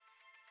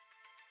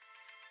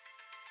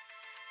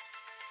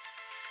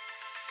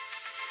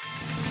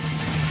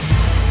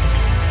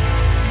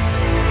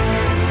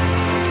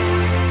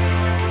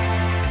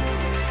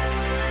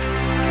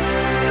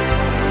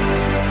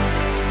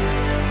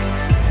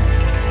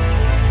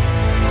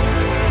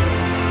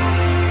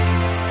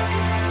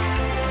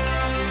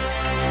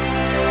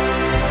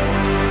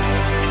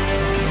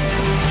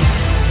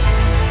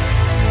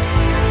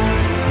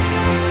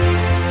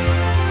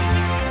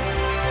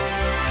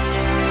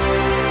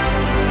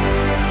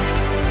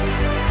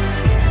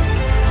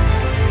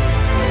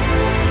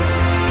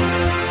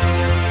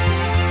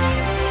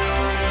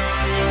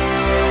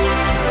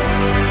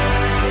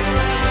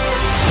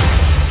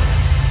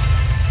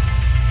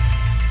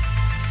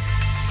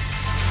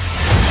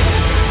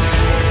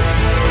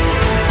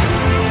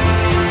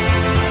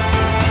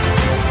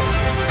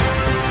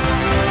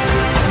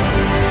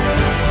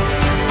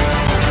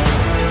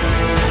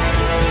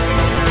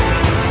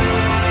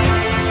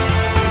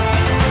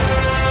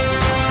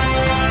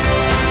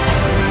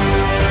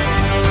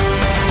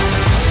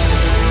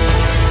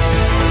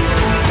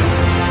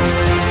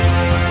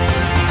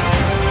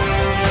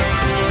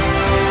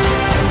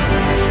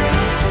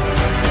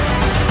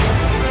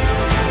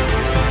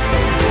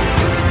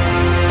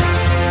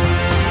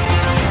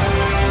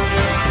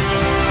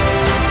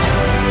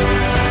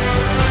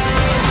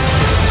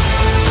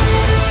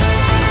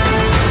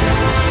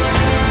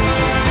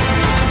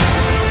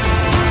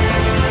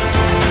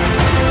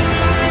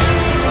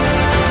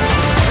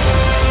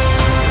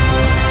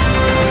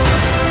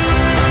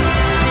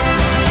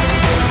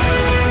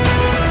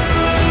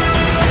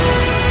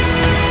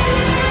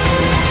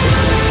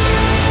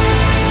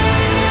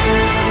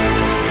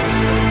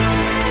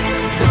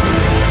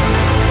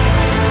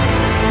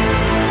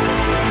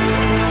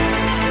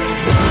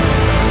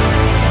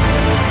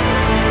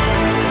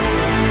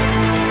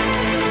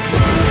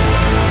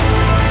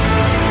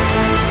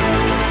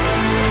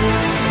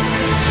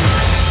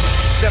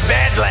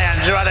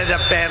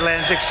up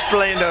Badlands.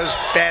 Explain those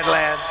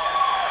Badlands.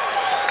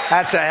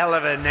 That's a hell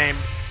of a name.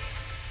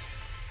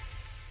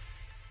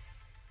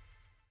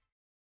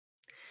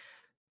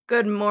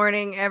 Good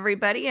morning,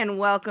 everybody, and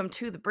welcome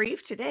to The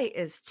Brief. Today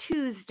is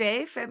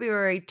Tuesday,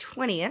 February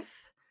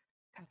 20th.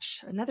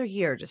 Gosh, another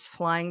year just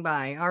flying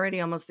by. Already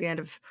almost the end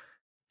of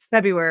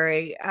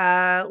February.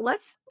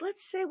 Let's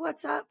say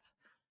what's up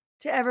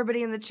to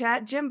everybody in the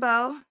chat.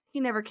 Jimbo, he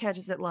never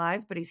catches it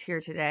live, but he's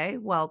here today.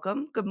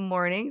 Welcome. Good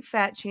morning.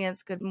 Fat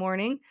Chance, good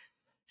morning.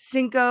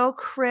 Cinco,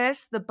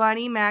 Chris, the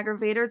Bunny,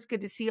 Maggravator, it's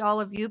good to see all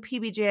of you.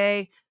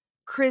 PBJ,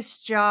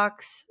 Chris,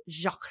 Jacques.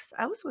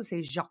 I always want to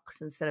say Jacques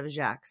instead of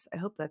Jacques. I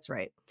hope that's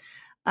right.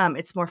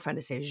 It's more fun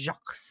to say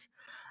Jacques.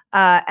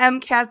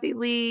 M. Kathy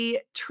Lee,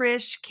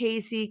 Trish,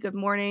 Casey, good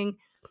morning.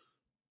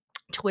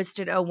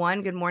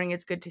 Twisted01, good morning.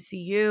 It's good to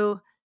see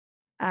you.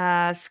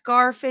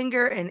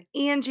 Scarfinger and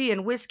Angie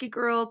and Whiskey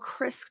Girl,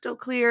 Crystal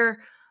Clear,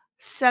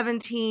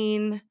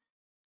 17.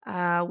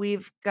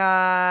 We've got,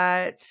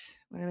 I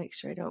want to make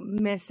sure I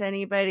don't miss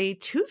anybody.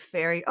 Tooth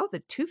Fairy. Oh, the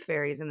Tooth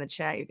Fairy is in the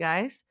chat, you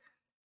guys.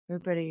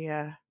 Everybody,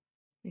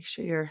 make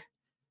sure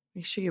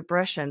you're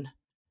brushing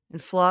and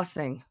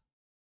flossing,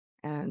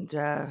 and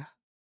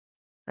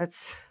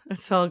that's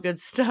all good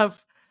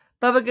stuff.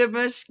 Bubba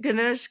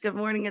Ganush, good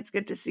morning. It's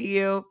good to see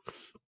you.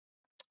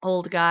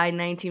 Old guy,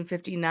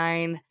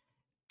 1959.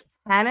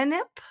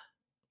 Conanip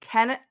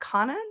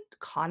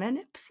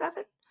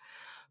 7.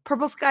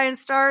 Purple Sky and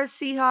Stars,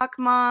 Seahawk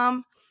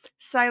Mom,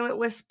 Silent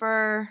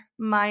Whisper,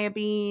 Maya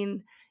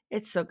Bean.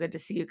 It's so good to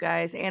see you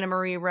guys. Anna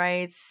Marie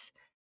writes,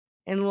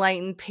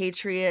 Enlightened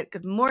Patriot.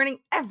 Good morning,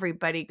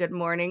 everybody. Good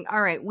morning.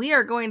 All right, we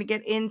are going to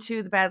get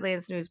into the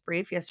Badlands News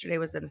Brief. Yesterday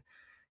was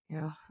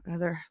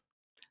another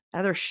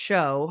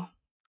show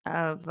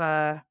of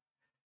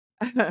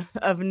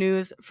of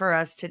news for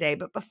us today.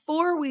 But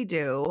before we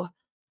do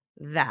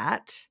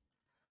that,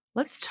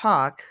 let's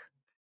talk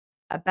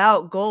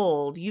about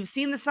gold. You've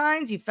seen the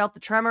signs, you've felt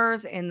the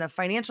tremors in the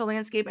financial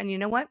landscape, and you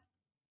know what?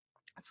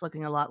 It's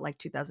looking a lot like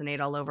 2008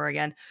 all over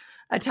again.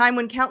 A time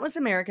when countless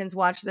Americans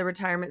watched their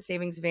retirement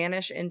savings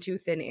vanish into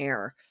thin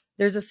air.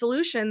 There's a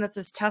solution that's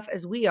as tough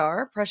as we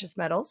are, precious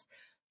metals.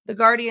 The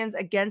guardians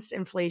against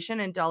inflation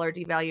and dollar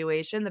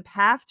devaluation. The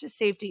path to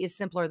safety is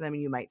simpler than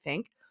you might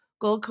think.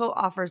 Goldco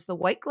offers the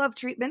white glove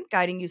treatment,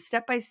 guiding you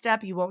step by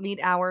step. You won't need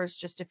hours,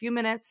 just a few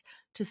minutes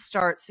to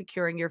start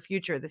securing your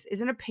future. This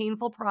isn't a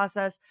painful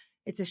process.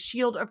 It's a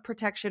shield of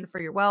protection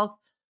for your wealth.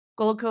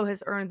 Goldco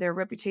has earned their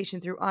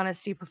reputation through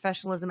honesty,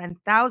 professionalism, and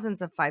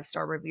thousands of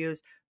 5-star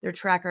reviews. Their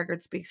track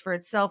record speaks for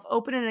itself.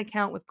 Open an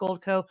account with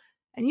Goldco,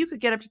 and you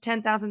could get up to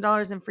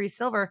 $10,000 in free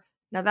silver.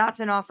 Now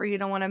that's an offer you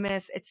don't want to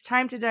miss. It's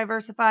time to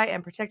diversify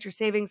and protect your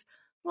savings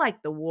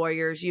like the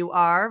warriors you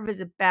are.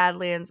 Visit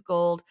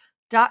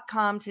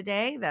badlandsgold.com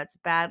today. That's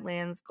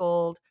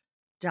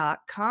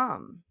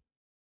badlandsgold.com.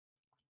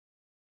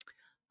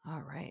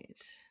 All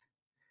right.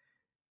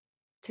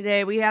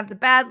 Today we have the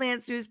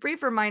Badlands News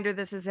Brief. Reminder,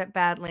 this is at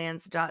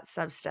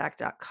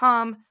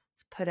badlands.substack.com.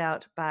 It's put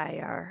out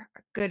by our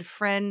good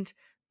friend,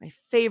 my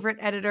favorite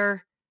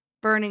editor,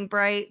 Burning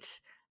Bright.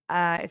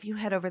 If you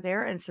head over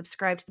there and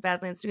subscribe to the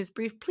Badlands News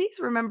Brief, please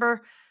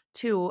remember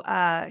to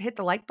hit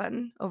the like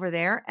button over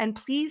there. And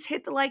please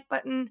hit the like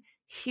button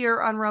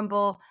here on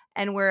Rumble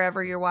and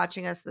wherever you're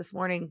watching us this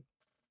morning.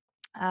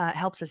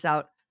 Helps us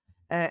out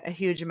a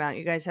huge amount.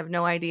 You guys have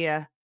no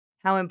idea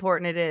how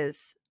important it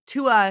is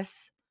to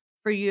us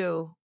for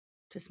you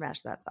to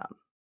smash that thumb.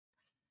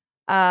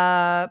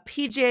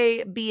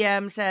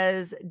 PJBM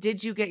says,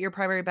 did you get your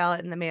primary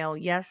ballot in the mail?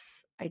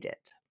 Yes, I did.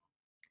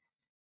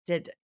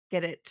 Did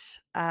get it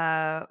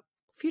a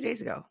few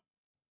days ago.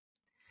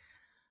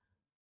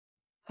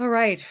 All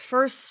right,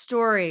 first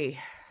story.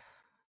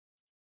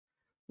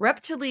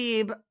 Rep.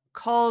 Tlaib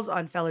calls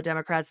on fellow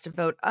Democrats to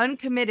vote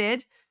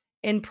uncommitted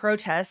in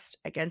protest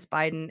against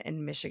Biden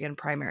and Michigan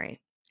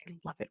primary. I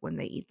love it when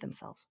they eat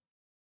themselves.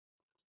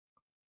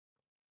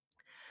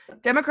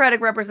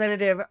 Democratic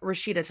Representative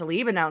Rashida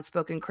Tlaib, an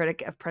outspoken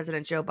critic of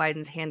President Joe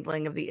Biden's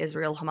handling of the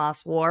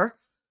Israel-Hamas war,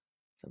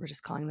 so we're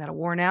just calling that a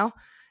war now,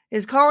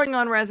 is calling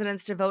on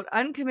residents to vote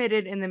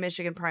uncommitted in the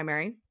Michigan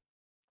primary.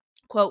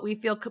 Quote, we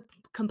feel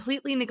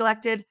completely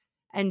neglected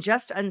and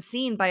just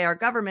unseen by our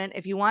government.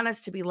 If you want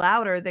us to be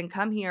louder, then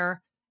come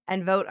here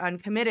and vote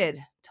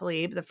uncommitted,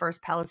 Tlaib, the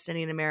first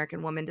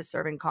Palestinian-American woman to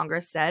serve in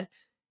Congress, said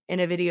in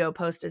a video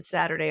posted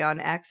Saturday on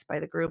X by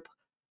the group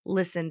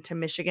Listen to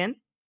Michigan.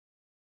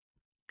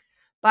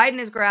 Biden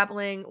is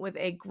grappling with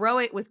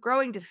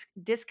growing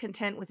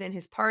discontent within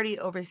his party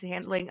over his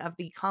handling of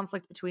the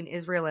conflict between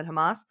Israel and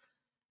Hamas,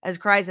 as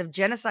cries of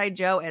Genocide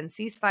Joe and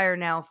ceasefire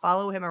now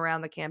follow him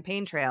around the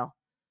campaign trail.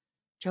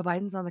 Joe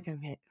Biden's on the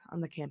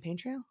campaign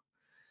trail?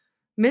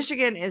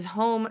 Michigan is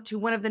home to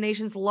one of the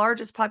nation's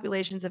largest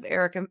populations of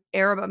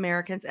Arab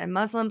Americans and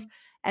Muslims,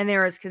 and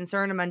there is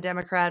concern among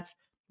Democrats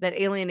that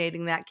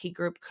alienating that key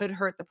group could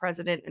hurt the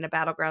president in a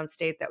battleground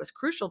state that was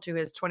crucial to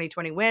his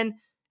 2020 win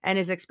and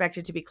is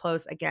expected to be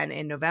close again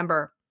in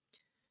November.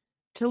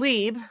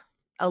 Tlaib,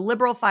 a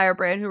liberal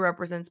firebrand who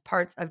represents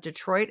parts of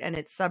Detroit and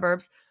its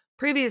suburbs,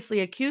 previously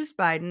accused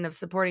Biden of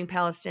supporting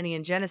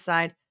Palestinian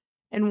genocide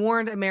and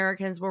warned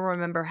Americans will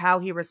remember how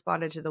he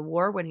responded to the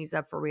war when he's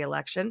up for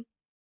re-election.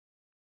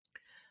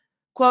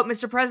 Quote,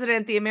 Mr.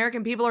 President, the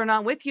American people are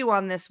not with you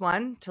on this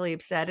one,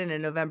 Tlaib said in a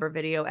November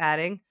video,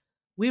 adding,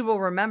 we will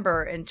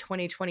remember in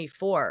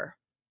 2024.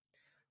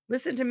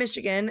 Listen to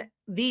Michigan.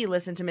 The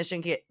Listen to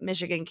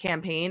Michigan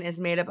campaign is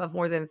made up of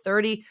more than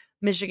 30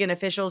 Michigan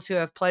officials who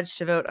have pledged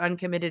to vote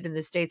uncommitted in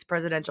the state's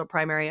presidential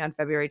primary on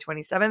February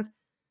 27th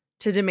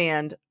to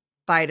demand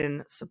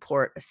Biden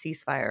support a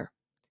ceasefire.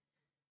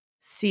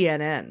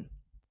 CNN.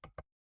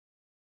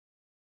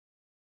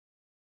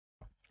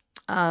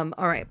 All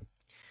right.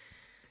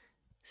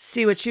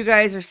 See what you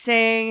guys are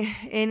saying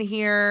in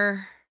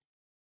here.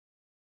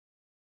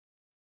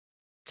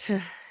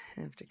 I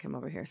have to come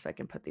over here so I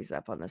can put these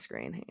up on the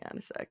screen. Hang on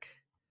a sec.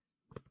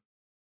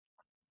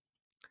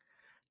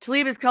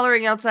 Tlaib is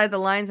coloring outside the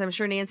lines. I'm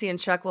sure Nancy and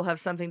Chuck will have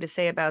something to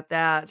say about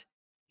that.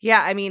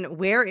 Yeah, I mean,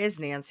 where is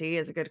Nancy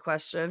is a good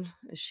question.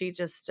 Is she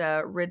just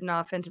ridden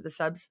off into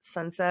the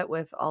sunset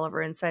with all of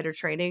her insider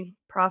trading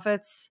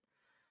profits?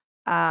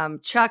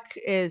 Chuck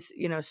is,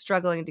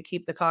 struggling to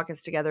keep the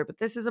caucus together, but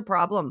this is a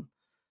problem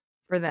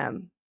for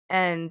them.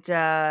 And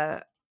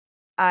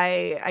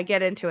I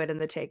get into it in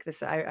the take.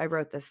 I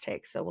wrote this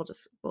take, so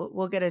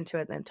we'll get into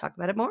it and then talk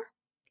about it more.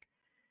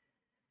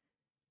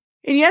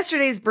 In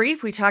yesterday's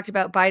brief, we talked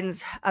about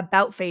Biden's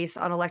about face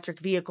on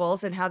electric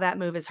vehicles and how that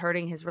move is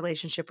hurting his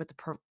relationship with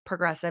the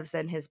progressives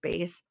and his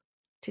base.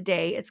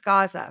 Today, it's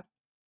Gaza.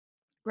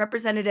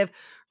 Representative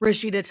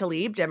Rashida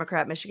Tlaib,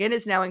 Democrat Michigan,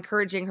 is now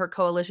encouraging her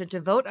coalition to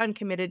vote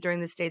uncommitted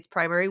during the state's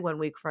primary 1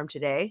 week from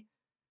today.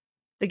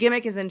 The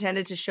gimmick is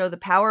intended to show the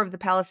power of the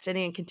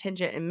Palestinian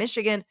contingent in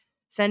Michigan,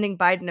 sending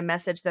Biden a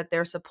message that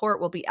their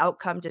support will be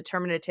outcome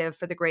determinative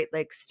for the Great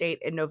Lakes state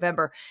in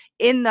November.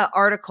 In the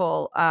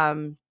article,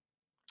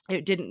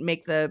 it didn't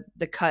make the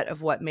cut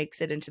of what makes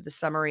it into the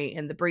summary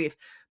in the brief,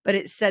 but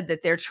it said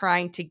that they're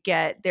trying to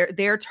get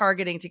they're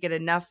targeting to get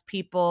enough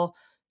people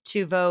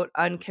to vote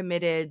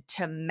uncommitted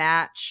to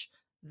match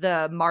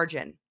the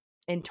margin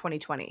in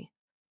 2020,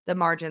 the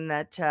margin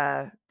that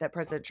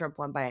President Trump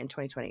won by in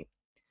 2020.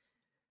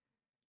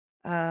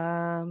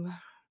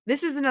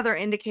 This is another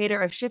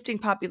indicator of shifting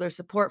popular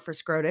support for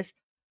SCOTUS.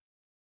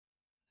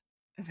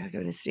 I'm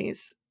going to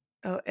sneeze.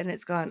 Oh, and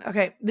it's gone.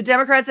 Okay. The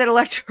Democrats'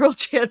 electoral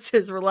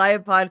chances rely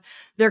upon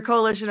their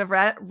coalition of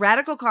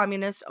radical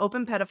communists,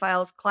 open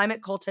pedophiles,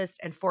 climate cultists,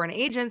 and foreign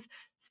agents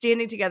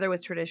standing together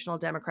with traditional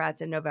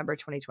Democrats in November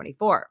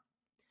 2024.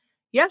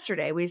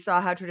 Yesterday, we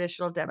saw how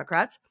traditional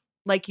Democrats,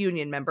 like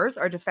union members,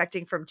 are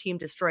defecting from Team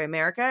Destroy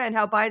America and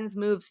how Biden's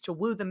moves to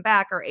woo them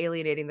back are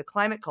alienating the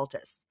climate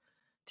cultists.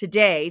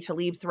 Today,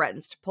 Tlaib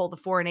threatens to pull the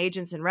foreign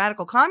agents and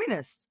radical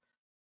communists.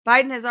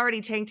 Biden has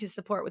already tanked his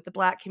support with the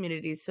Black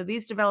communities, so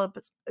these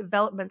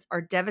developments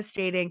are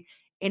devastating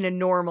in a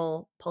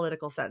normal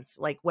political sense,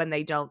 like when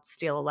they don't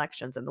steal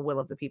elections and the will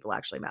of the people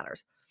actually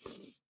matters.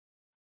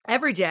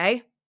 Every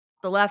day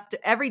that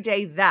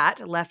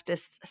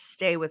leftists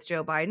stay with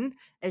Joe Biden,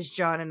 as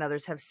John and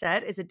others have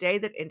said, is a day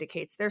that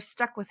indicates they're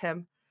stuck with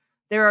him.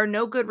 There are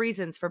no good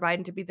reasons for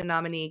Biden to be the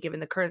nominee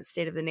given the current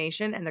state of the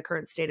nation and the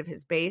current state of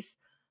his base,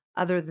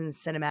 other than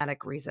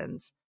cinematic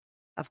reasons,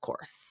 of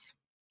course.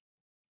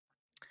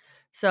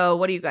 So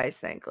what do you guys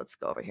think? Let's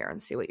go over here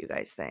and see what you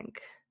guys think.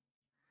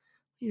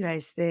 T.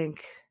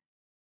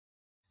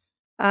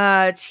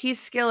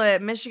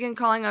 Skillet, Michigan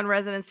calling on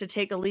residents to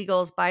take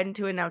illegals. Biden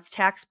to announce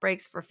tax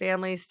breaks for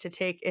families to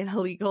take in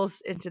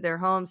illegals into their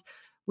homes.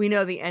 We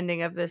know the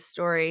ending of this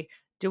story.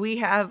 Do we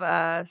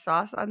have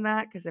sauce on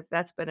that? Because if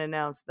that's been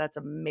announced, that's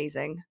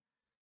amazing.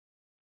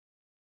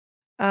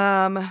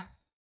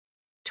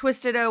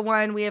 Twisted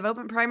 01, we have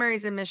open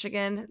primaries in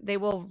Michigan. They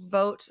will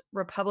vote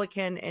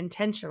Republican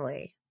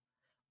intentionally.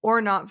 Or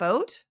not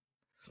vote,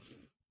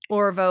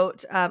 or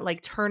vote,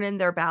 like turn in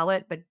their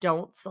ballot, but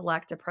don't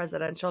select a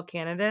presidential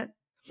candidate.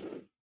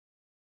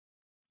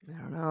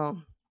 I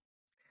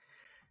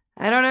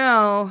don't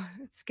know.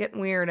 It's getting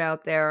weird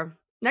out there.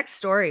 Next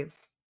story.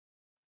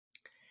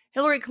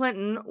 Hillary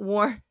Clinton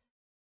warned,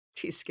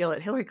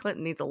 Skillet, Hillary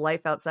Clinton needs a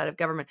life outside of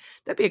government.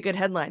 That'd be a good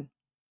headline.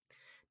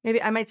 Maybe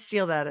I might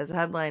steal that as a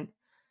headline.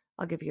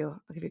 I'll give you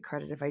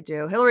credit if I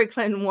do. Hillary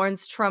Clinton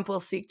warns Trump will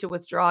seek to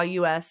withdraw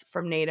U.S.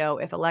 from NATO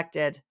if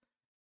elected.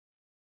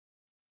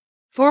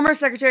 Former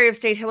Secretary of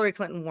State Hillary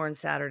Clinton warned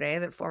Saturday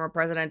that former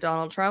President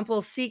Donald Trump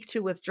will seek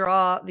to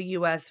withdraw the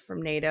U.S.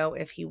 from NATO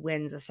if he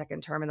wins a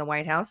second term in the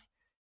White House.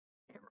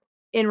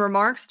 In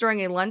remarks during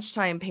a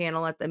lunchtime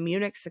panel at the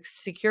Munich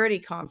Security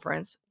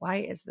Conference, why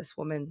is this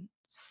woman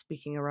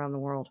speaking around the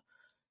world?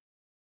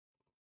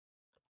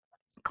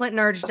 Clinton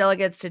urged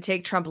delegates to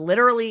take Trump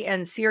literally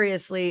and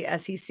seriously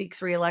as he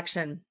seeks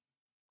re-election.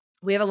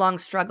 We have a long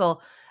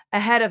struggle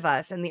ahead of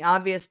us, and the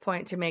obvious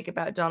point to make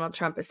about Donald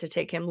Trump is to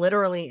take him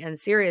literally and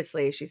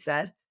seriously, she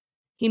said.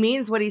 He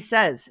means what he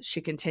says, she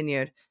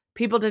continued.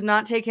 People did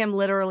not take him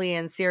literally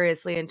and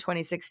seriously in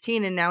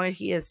 2016, and now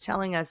he is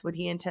telling us what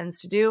he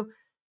intends to do,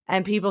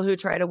 and people who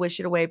try to wish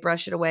it away,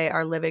 brush it away,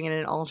 are living in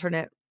an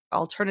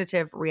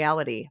alternative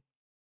reality.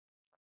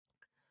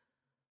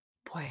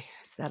 Boy,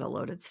 is that a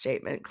loaded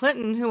statement.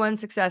 Clinton, who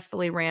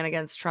unsuccessfully ran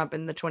against Trump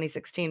in the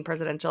 2016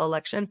 presidential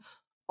election,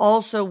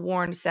 also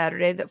warned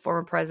Saturday that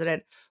former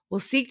president will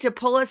seek to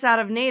pull us out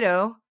of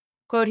NATO.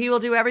 Quote, he will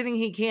do everything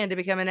he can to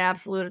become an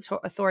absolute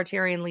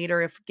authoritarian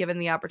leader if given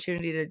the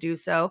opportunity to do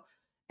so.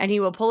 And he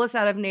will pull us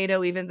out of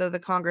NATO, even though the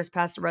Congress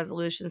passed a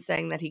resolution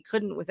saying that he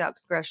couldn't without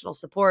congressional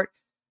support,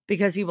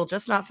 because he will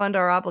just not fund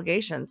our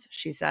obligations,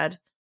 she said.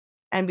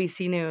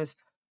 NBC News.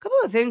 A couple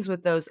of things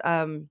with those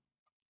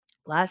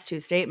last two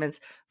statements.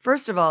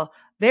 First of all,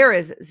 there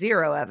is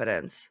zero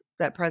evidence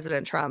that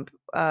President Trump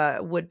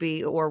would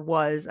be or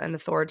was an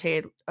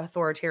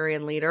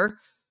authoritarian leader.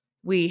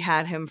 We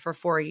had him for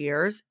 4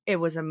 years. It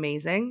was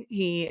amazing.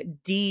 He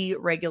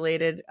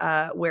deregulated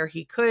where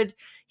he could.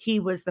 He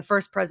was the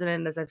first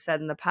president, as I've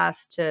said in the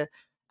past, to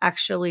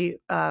actually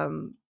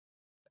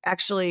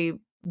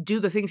do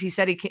the things he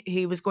said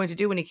he was going to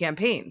do when he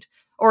campaigned,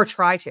 or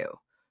try to,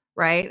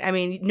 right? I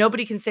mean,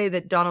 nobody can say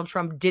that Donald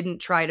Trump didn't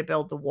try to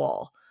build the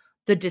wall.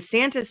 The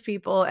DeSantis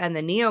people and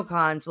the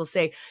neocons will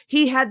say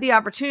he had the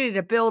opportunity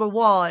to build a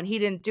wall and he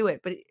didn't do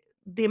it. But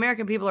the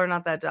American people are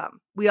not that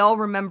dumb. We all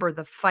remember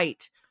the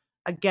fight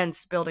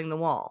against building the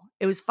wall.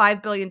 It was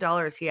 $5 billion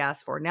he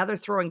asked for. Now they're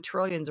throwing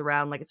trillions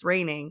around like it's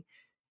raining.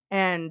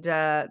 And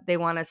they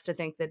want us to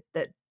think that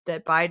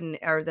Biden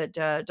or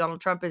that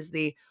Donald Trump is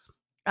the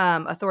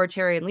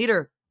authoritarian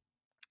leader.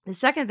 The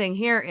second thing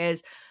here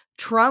is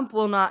Trump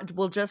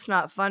will just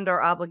not fund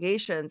our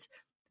obligations.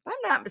 If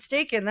I'm not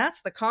mistaken,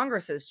 that's the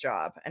Congress's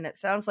job, and it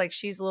sounds like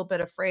she's a little bit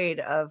afraid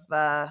of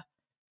the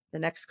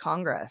next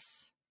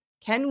Congress.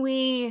 Can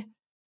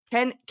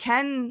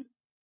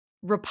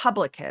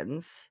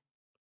Republicans,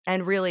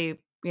 and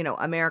really,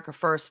 America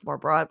First more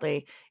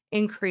broadly,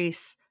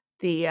 increase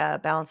the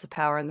balance of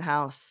power in the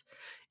House?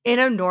 In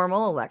a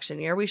normal election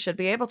year, we should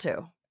be able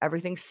to.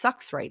 Everything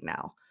sucks right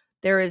now.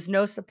 There is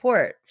no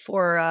support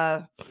for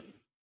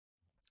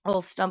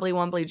old Stumbly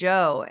Wumbly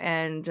Joe.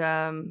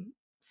 And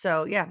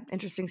so, yeah,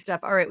 interesting stuff.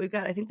 All right,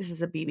 I think this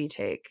is a BB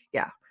take.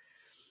 Yeah.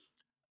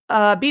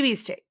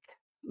 BB's take.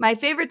 My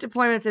favorite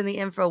deployments in the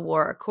info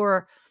war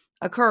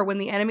occur when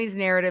the enemy's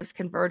narratives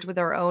converge with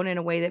our own in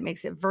a way that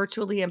makes it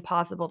virtually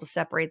impossible to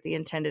separate the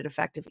intended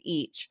effect of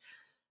each.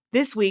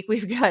 This week,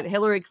 we've got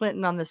Hillary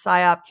Clinton on the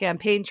PSYOP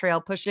campaign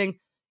trail pushing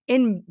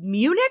in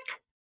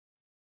Munich.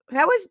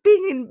 That was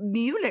being in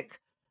Munich.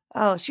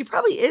 Oh, she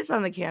probably is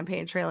on the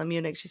campaign trail in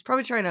Munich. She's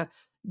probably trying to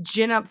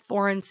gin up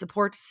foreign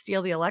support to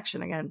steal the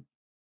election again.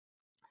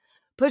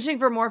 Pushing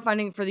for more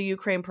funding for the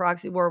Ukraine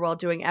proxy war while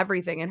doing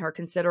everything in her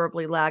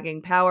considerably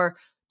lagging power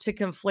to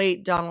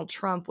conflate Donald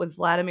Trump with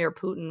Vladimir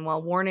Putin,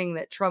 while warning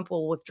that Trump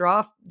will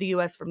withdraw the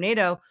U.S. from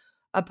NATO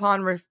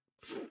upon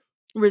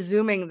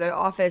resuming the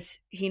office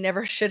he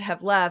never should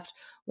have left,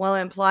 while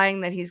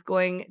implying that he's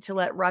going to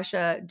let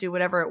Russia do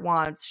whatever it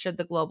wants should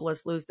the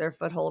globalists lose their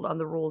foothold on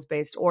the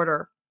rules-based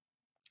order.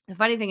 The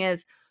funny thing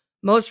is,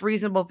 most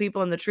reasonable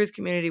people in the truth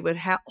community would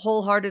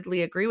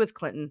wholeheartedly agree with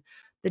Clinton.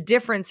 The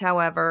difference,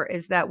 however,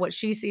 is that what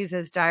she sees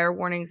as dire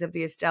warnings of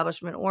the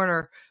establishment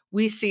order,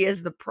 we see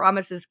as the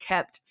promises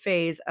kept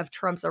phase of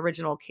Trump's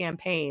original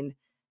campaign.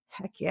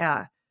 Heck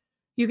yeah.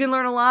 You can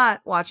learn a lot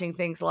watching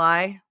things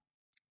lie.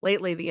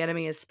 Lately, the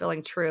enemy is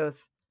spilling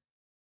truth,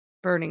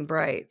 burning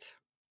bright.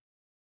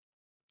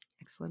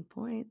 Excellent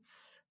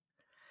points.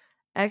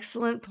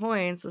 Excellent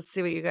points. Let's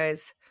see what you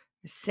guys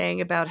are saying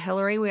about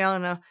Hillary. We all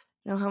know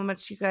how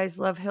much you guys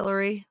love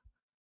Hillary.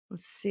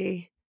 Let's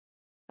see.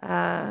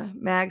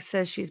 Mag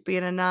says she's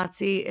being a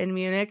Nazi in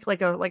Munich,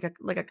 like a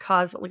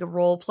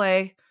role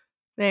play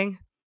thing.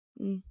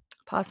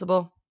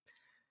 Possible.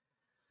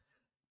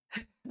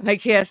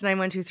 IKS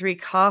 9123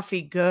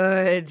 coffee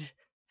good.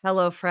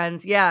 Hello,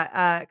 friends.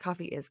 Yeah,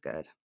 coffee is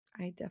good.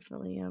 I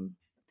definitely am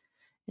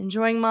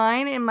enjoying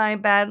mine in my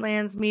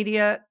Badlands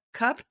Media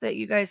cup that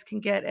you guys can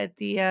get at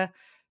the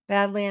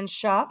Badlands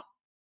shop.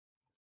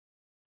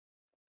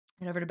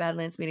 Head over to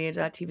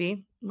badlandsmedia.tv.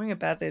 I'm wearing a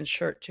Badlands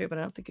shirt too, but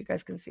I don't think you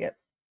guys can see it.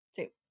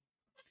 See.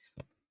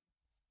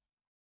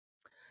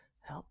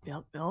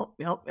 Yep.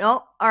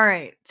 All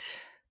right.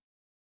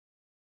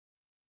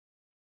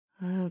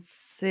 Let's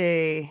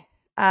see.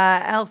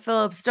 L.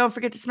 Phillips, don't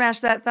forget to smash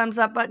that thumbs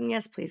up button.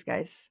 Yes, please,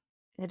 guys.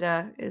 It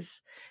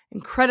is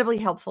incredibly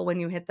helpful when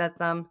you hit that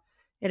thumb.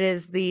 It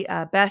is the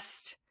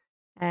best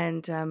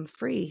and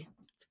free.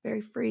 It's a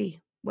very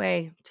free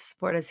way to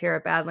support us here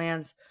at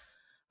Badlands.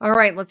 All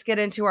right, let's get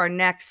into our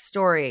next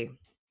story.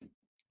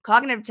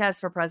 Cognitive tests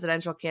for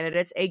presidential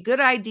candidates. A good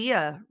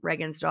idea,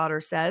 Reagan's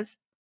daughter says.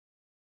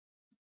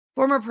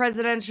 Former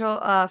President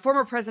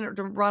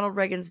Ronald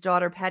Reagan's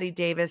daughter, Patty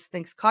Davis,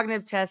 thinks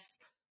cognitive tests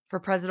for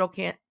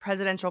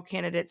presidential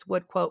candidates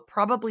would, quote,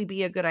 probably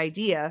be a good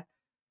idea,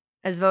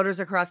 as voters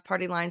across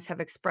party lines have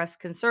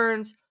expressed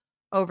concerns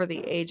over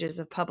the ages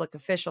of public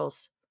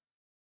officials.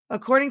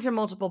 According to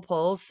multiple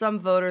polls, some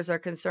voters are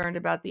concerned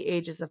about the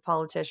ages of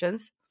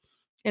politicians.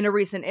 In a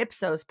recent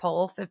Ipsos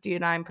poll,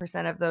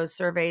 59% of those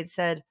surveyed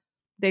said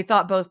they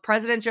thought both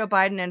President Joe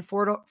Biden and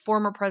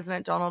former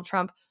President Donald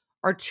Trump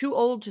are too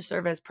old to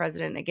serve as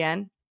president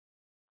again.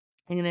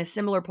 And in a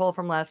similar poll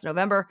from last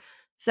November,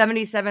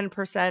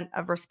 77%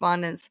 of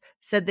respondents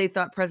said they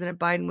thought President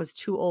Biden was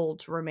too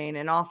old to remain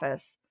in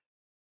office.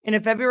 In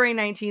a February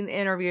 19th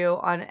interview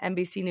on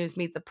NBC News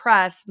Meet the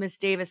Press, Ms.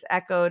 Davis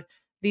echoed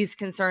these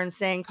concerns,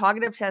 saying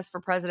cognitive tests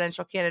for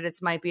presidential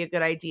candidates might be a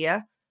good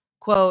idea.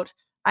 Quote,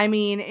 I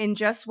mean, in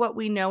just what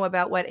we know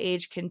about what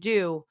age can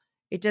do,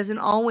 it doesn't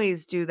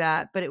always do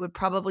that, but it would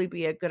probably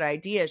be a good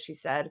idea, she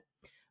said.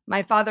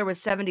 My father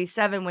was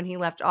 77 when he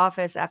left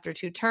office after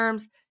 2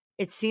 terms.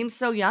 It seems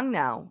so young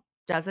now,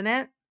 doesn't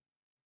it?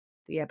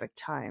 The Epoch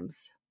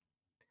Times.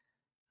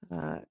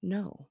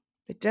 No,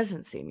 it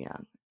doesn't seem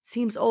young. It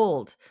seems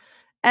old.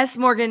 S.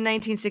 Morgan,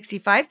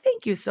 1965.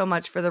 Thank you so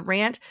much for the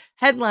rant.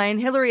 Headline,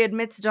 Hillary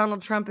admits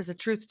Donald Trump is a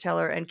truth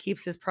teller and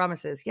keeps his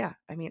promises. Yeah,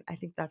 I mean, I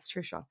think that's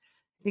true, Sean.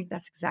 I think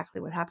that's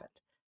exactly what happened.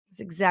 It's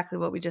exactly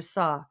what we just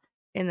saw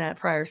in that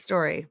prior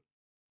story.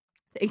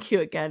 Thank you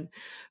again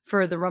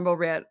for the Rumble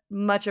rant.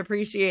 Much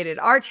appreciated.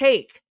 Our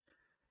take.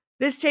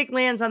 This take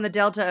lands on the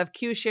delta of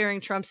Q sharing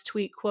Trump's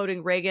tweet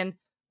quoting Reagan,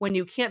 when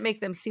you can't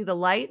make them see the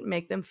light,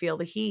 make them feel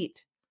the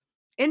heat.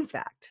 In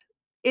fact,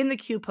 in the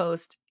Q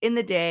post, in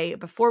the day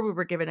before we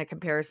were given a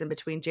comparison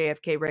between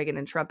JFK, Reagan,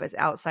 and Trump as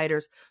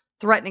outsiders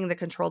threatening the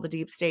control the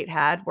deep state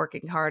had, worked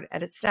hard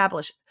at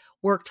establishing.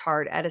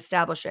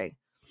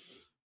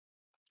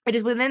 It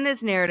is within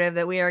this narrative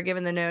that we are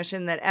given the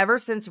notion that ever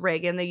since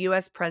Reagan, the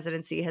U.S.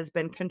 presidency has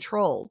been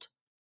controlled.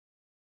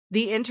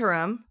 The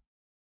interim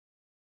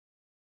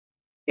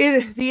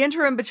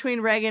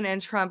between Reagan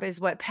and Trump is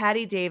what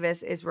Patty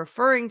Davis is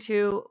referring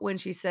to when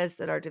she says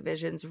that our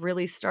divisions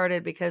really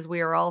started because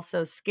we are all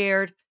so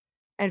scared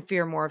and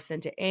fear morphs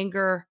into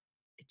anger.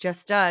 It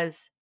just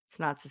does. It's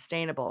not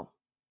sustainable.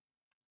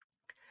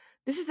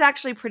 This is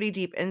actually pretty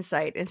deep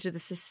insight into the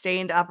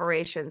sustained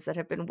operations that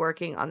have been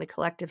working on the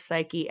collective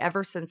psyche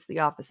ever since the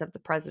office of the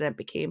president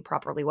became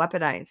properly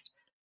weaponized.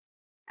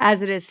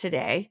 As it is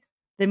today,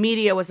 the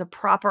media was a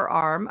proper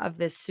arm of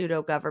this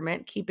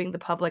pseudo-government, keeping the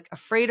public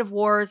afraid of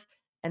wars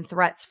and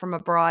threats from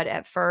abroad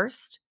at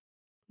first.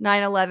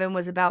 9/11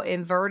 was about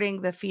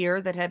inverting the fear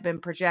that had been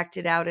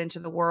projected out into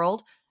the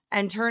world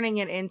and turning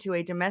it into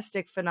a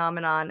domestic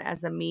phenomenon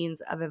as a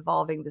means of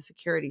evolving the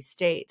security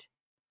state.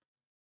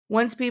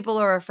 Once people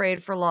are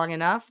afraid for long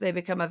enough, they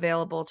become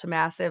available to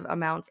massive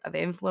amounts of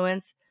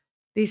influence.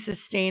 These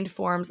sustained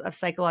forms of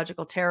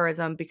psychological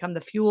terrorism become the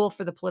fuel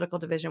for the political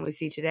division we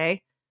see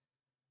today.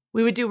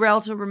 We would do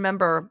well to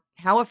remember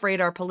how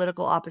afraid our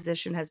political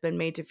opposition has been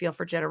made to feel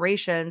for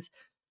generations,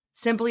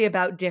 simply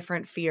about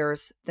different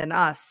fears than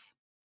us.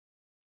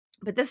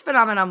 But this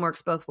phenomenon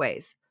works both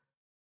ways.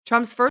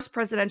 Trump's first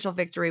presidential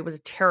victory was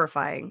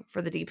terrifying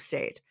for the deep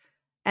state,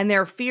 and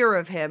their fear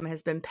of him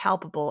has been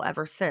palpable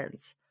ever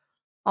since.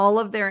 All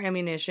of their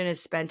ammunition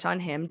is spent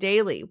on him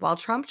daily. While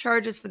Trump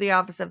charges for the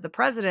office of the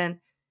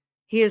president,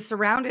 he is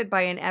surrounded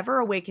by an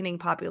ever-awakening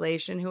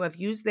population who have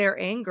used their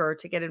anger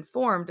to get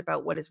informed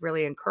about what is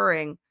really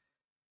occurring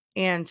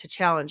and to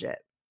challenge it.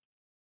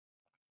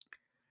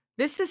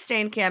 This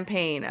sustained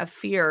campaign of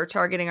fear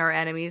targeting our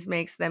enemies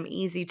makes them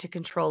easy to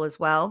control as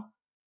well.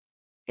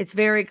 It's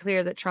very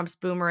clear that Trump's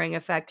boomerang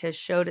effect has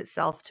showed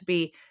itself to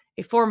be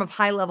a form of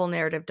high-level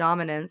narrative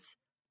dominance.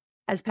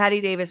 As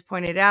Patty Davis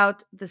pointed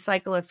out, the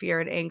cycle of fear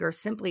and anger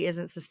simply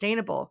isn't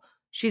sustainable.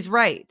 She's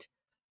right.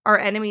 Our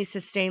enemies'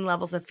 sustained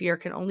levels of fear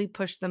can only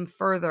push them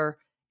further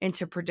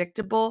into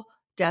predictable,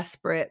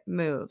 desperate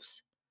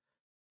moves.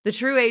 The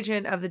true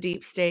agent of the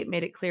deep state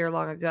made it clear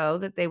long ago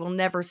that they will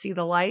never see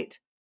the light.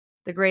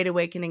 The Great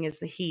Awakening is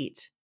the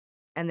heat,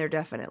 and they're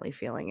definitely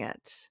feeling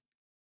it.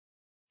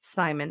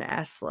 Simon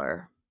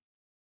Esler.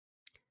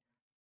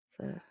 It's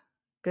a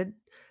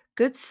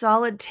good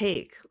solid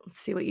take. Let's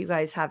see what you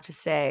guys have to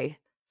say.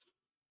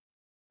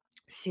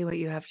 See what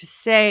you have to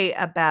say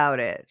about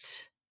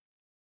it.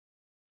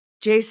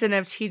 Jason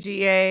of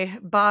TGA,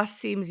 boss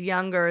seems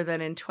younger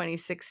than in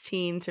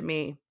 2016 to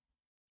me.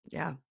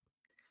 Yeah.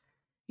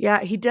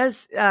 Yeah, he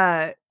does.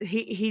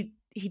 He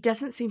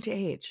doesn't seem to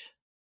age.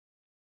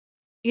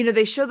 You know,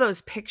 they show those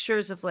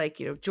pictures of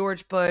like,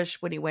 George Bush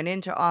when he went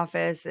into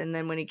office and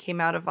then when he came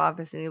out of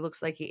office and he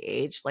looks like he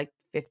aged like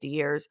 50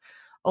 years.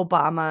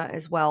 Obama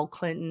as well,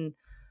 Clinton.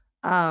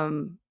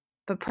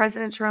 But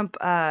President Trump,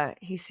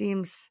 he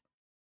seems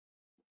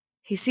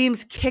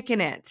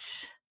kicking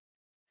it.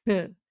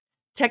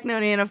 Techno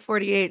Nana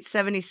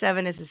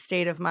 4877 is a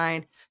state of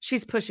mind.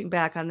 She's pushing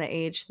back on the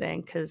age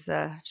thing because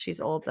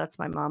she's old. That's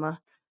my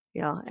mama.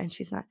 Yeah, and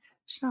she's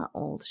not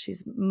old.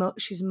 She's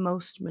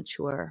most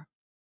mature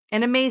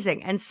and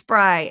amazing and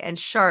spry and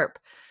sharp.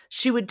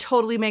 She would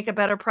totally make a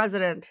better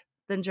president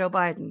than Joe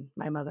Biden,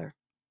 my mother.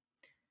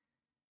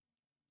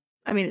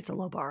 I mean, it's a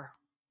low bar,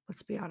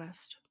 let's be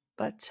honest.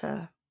 But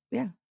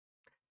yeah.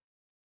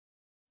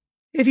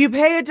 If you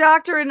pay a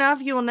doctor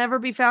enough, you will never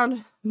be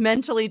found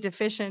mentally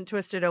deficient.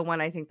 Twisted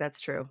 01. I think that's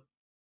true.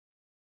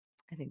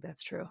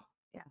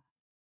 Yeah.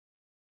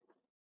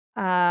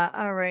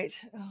 All right.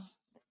 Oh,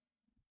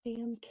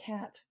 damn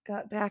cat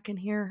got back in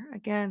here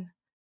again.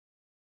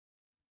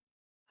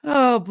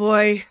 Oh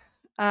boy.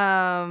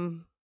 I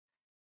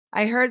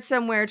heard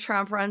somewhere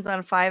Trump runs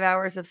on 5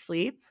 hours of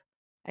sleep.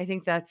 I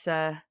think that's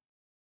I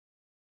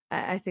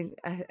think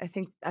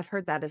I've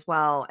heard that as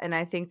well, and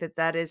I think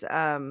that is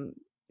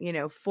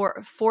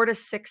 4 to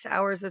 6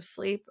 hours of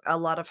sleep. A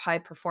lot of high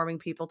performing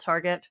people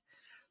target.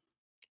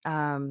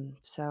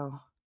 So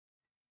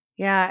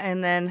yeah,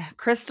 and then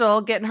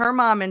Crystal getting her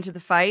mom into the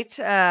fight.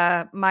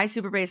 My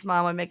super base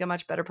mom would make a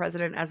much better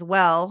president as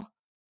well.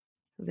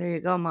 There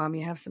you go, mom.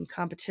 You have some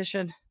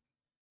competition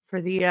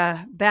for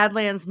the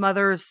Badlands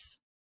Mothers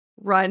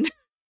run,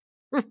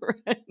 run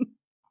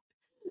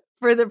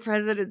for the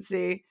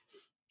presidency.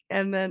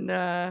 And then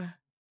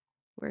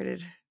where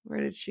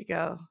did she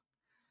go?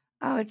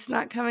 Oh, it's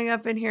not coming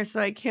up in here,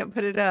 so I can't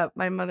put it up.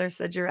 My mother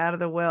said you're out of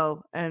the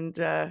will, and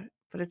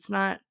but it's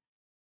not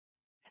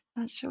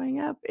showing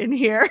up in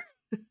here.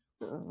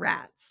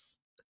 Rats.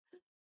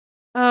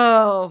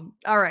 Oh,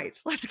 all right.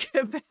 Let's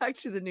get back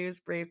to the news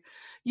brief.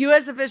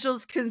 U.S.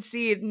 officials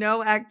concede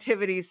no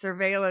activity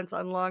surveillance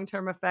on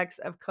long-term effects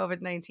of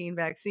COVID-19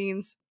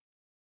 vaccines.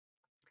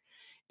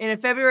 In a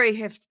February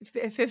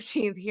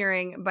 15th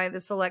hearing by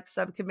the Select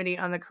Subcommittee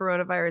on the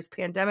Coronavirus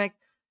Pandemic,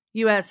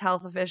 U.S.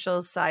 health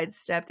officials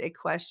sidestepped a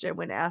question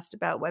when asked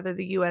about whether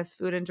the U.S.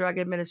 Food and Drug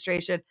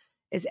Administration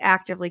is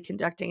actively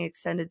conducting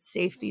extended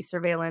safety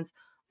surveillance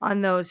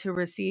on those who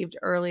received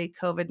early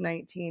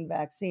COVID-19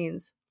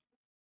 vaccines.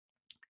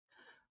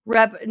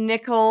 Rep.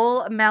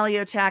 Nicole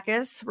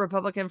Maliotakis,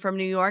 Republican from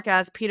New York,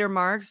 asked Peter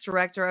Marks,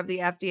 director of the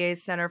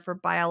FDA's Center for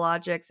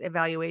Biologics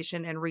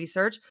Evaluation and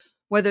Research,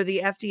 whether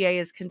the FDA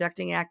is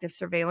conducting active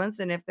surveillance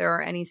and if there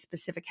are any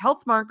specific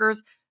health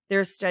markers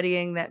they're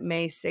studying that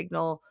may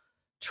signal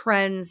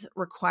trends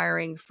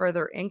requiring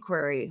further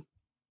inquiry.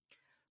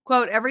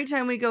 Quote, every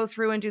time we go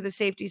through and do the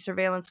safety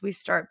surveillance, we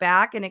start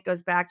back and it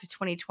goes back to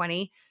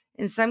 2020.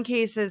 In some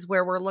cases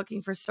where we're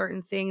looking for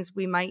certain things,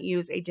 we might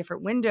use a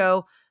different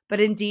window, but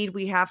indeed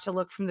we have to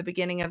look from the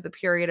beginning of the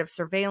period of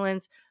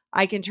surveillance.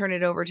 I can turn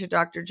it over to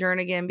Dr.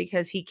 Jernigan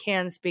because he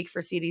can speak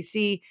for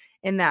CDC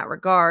in that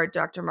regard,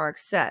 Dr.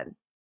 Marks said.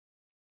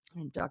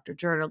 And Dr.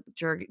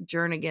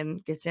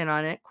 Jernigan gets in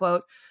on it,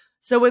 quote,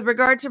 so with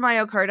regard to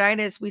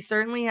myocarditis, we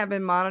certainly have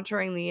been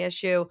monitoring the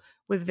issue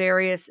with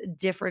various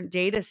different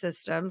data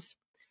systems.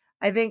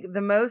 I think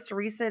the most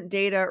recent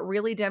data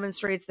really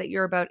demonstrates that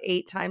you're about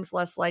 8 times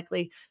less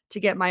likely to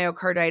get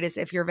myocarditis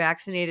if you're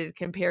vaccinated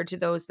compared to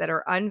those that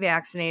are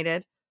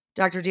unvaccinated.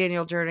 Dr.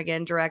 Daniel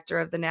Jernigan, director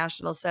of the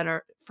National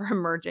Center for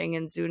Emerging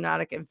and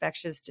Zoonotic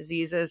Infectious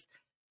Diseases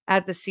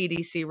at the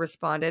CDC,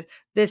 responded.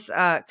 This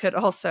could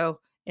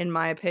also, in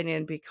my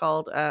opinion, be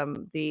called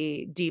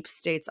the deep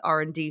state's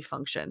R&D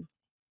function.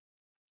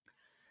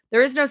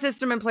 There is no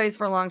system in place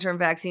for long-term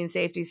vaccine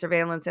safety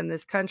surveillance in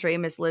this country,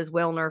 Ms. Liz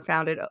Wilner,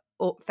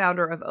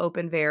 founder of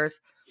OpenVAERS,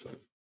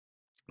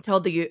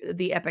 told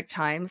the Epoch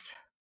Times.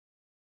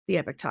 The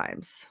Epoch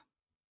Times.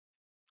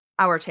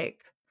 Our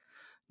take.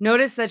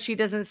 Notice that she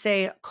doesn't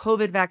say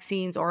COVID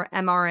vaccines or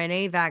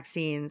mRNA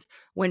vaccines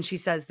when she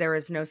says there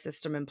is no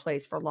system in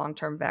place for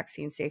long-term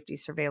vaccine safety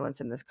surveillance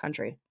in this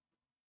country.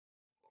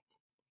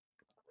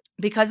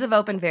 Because of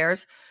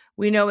OpenVAERS,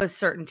 we know with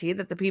certainty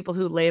that the people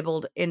who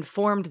labeled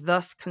informed,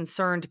 thus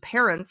concerned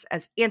parents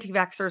as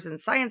anti-vaxxers and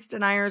science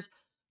deniers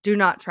do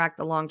not track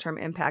the long-term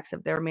impacts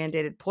of their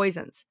mandated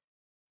poisons.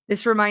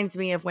 This reminds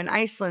me of when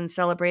Iceland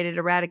celebrated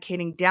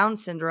eradicating Down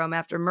syndrome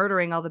after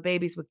murdering all the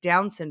babies with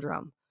Down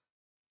syndrome.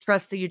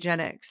 Trust the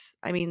eugenics.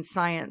 I mean,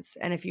 science.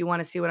 And if you want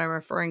to see what I'm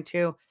referring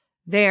to,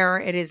 there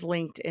it is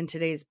linked in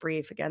today's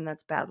brief. Again,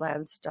 that's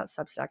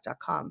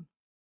badlands.substack.com.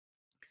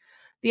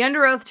 The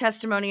under oath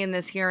testimony in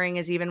this hearing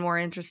is even more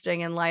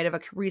interesting in light of a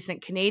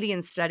recent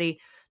Canadian study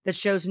that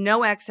shows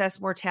no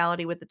excess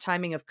mortality with the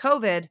timing of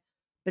COVID,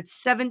 but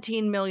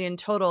 17 million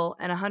total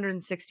and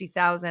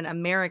 160,000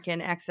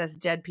 American excess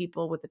dead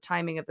people with the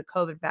timing of the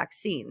COVID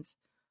vaccines.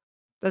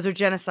 Those are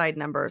genocide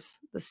numbers.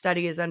 The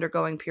study is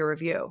undergoing peer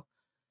review.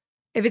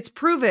 If it's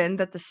proven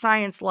that the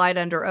science lied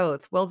under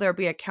oath, will there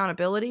be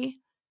accountability?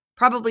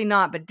 Probably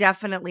not, but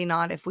definitely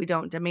not if we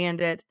don't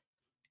demand it.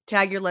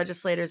 Tag your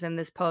legislators in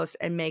this post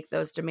and make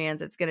those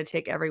demands. It's going to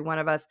take every one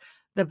of us.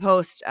 The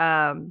post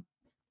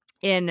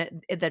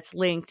in that's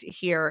linked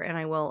here, and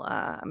I will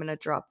I'm going to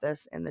drop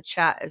this in the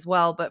chat as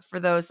well. But for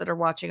those that are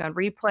watching on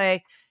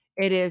replay,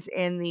 it is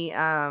in the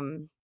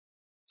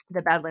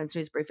Badlands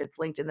News Brief. It's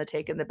linked in the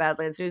Take in the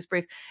Badlands News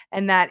Brief,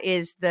 and that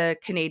is the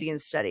Canadian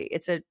study.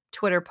 It's a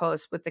Twitter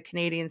post with the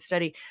Canadian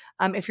study.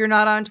 If you're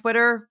not on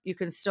Twitter, you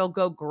can still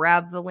go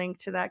grab the link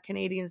to that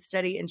Canadian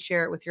study and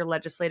share it with your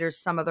legislators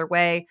some other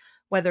way,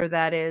 whether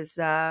that is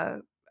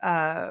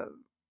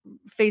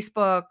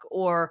Facebook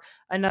or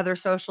another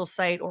social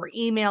site, or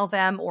email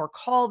them or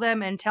call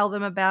them and tell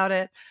them about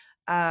it.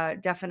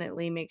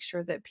 Definitely make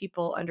sure that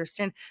people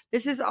understand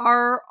this is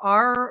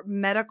our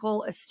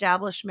medical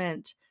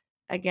establishment.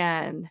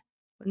 Again,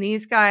 when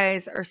these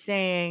guys are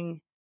saying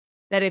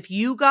that if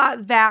you got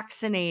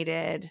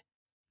vaccinated,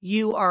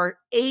 you are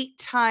 8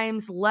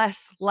 times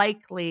less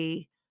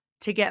likely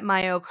to get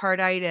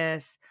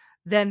myocarditis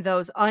than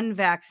those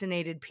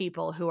unvaccinated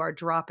people who are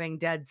dropping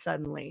dead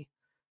suddenly,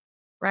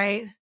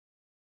 right?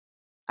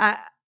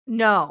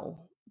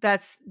 No,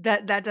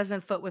 that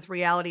doesn't foot with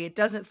reality. It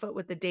doesn't foot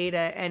with the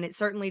data, and it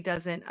certainly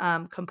doesn't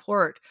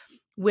comport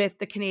with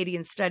the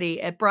Canadian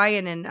study.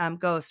 Brian and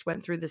Ghost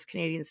went through this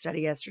Canadian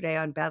study yesterday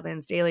on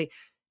Badlands Daily,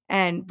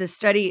 and the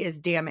study is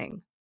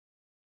damning.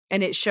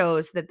 And it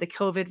shows that the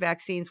COVID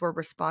vaccines were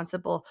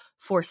responsible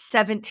for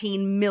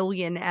 17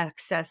 million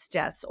excess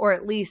deaths, or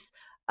at least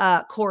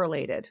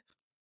correlated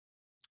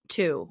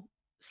to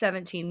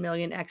 17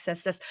 million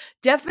excess deaths.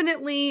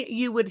 Definitely,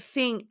 you would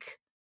think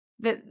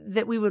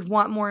that we would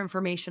want more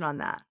information on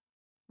that,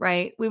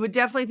 right? We would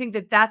definitely think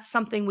that that's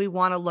something we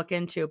want to look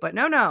into. But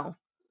no.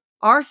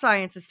 Our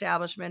science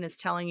establishment is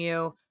telling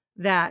you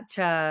that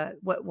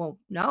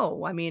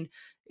no. I mean,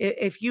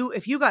 if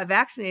you got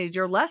vaccinated,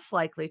 you're less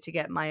likely to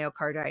get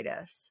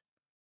myocarditis.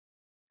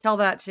 Tell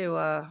that to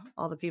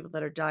all the people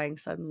that are dying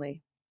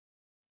suddenly.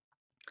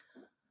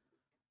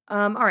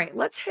 All right,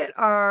 let's hit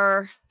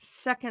our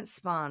second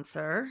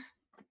sponsor.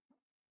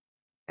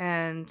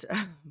 And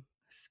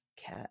this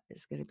cat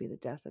is going to be the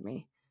death of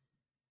me.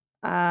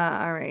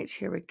 All right,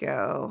 here we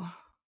go.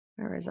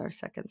 Where is our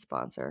second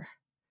sponsor?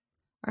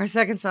 Our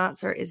second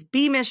sponsor is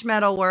Beamish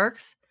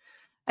Metalworks.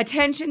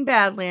 Attention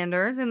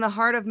Badlanders, in the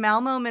heart of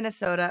Malmo,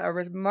 Minnesota, a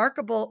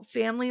remarkable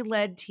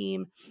family-led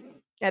team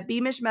at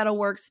Beamish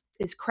Metalworks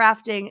is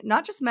crafting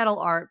not just metal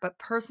art, but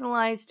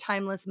personalized,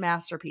 timeless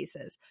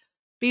masterpieces.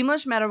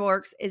 Beamish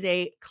Metalworks is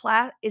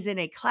in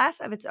a class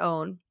of its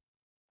own,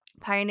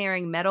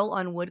 pioneering metal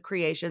on wood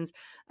creations.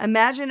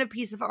 Imagine a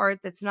piece of art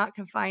that's not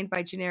confined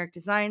by generic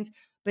designs,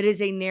 but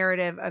is a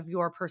narrative of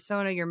your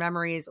persona, your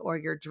memories, or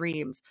your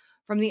dreams.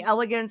 From the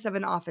elegance of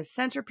an office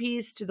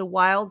centerpiece to the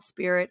wild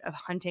spirit of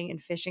hunting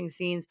and fishing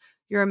scenes,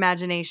 your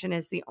imagination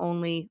is the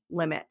only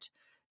limit.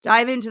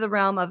 Dive into the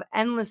realm of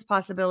endless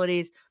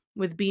possibilities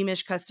with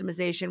Beamish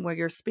customization, where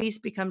your space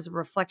becomes a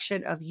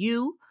reflection of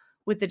you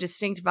with the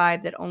distinct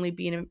vibe that only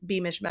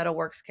Beamish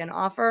Metalworks can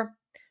offer.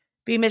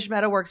 Beamish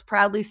Metalworks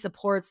proudly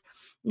supports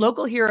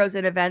local heroes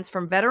and events,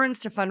 from veterans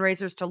to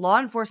fundraisers to law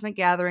enforcement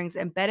gatherings,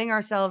 embedding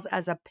ourselves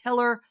as a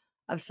pillar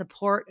of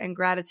support and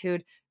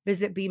gratitude.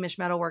 Visit Beamish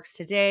Metalworks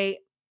today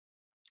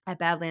at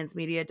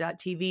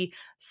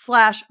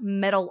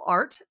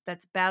badlandsmedia.tv/metalart.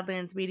 That's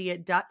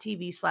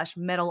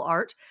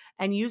badlandsmedia.tv/metalart,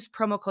 and use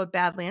promo code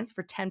Badlands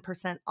for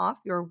 10% off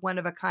your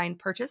one-of-a-kind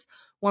purchase.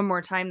 One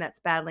more time, that's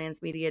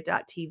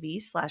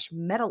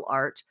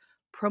badlandsmedia.tv/metalart,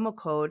 promo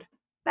code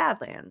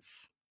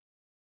Badlands.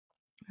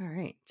 All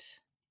right.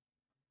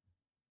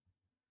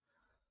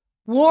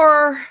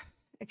 War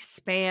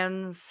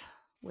expands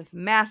with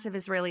massive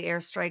Israeli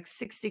airstrikes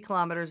 60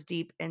 kilometers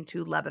deep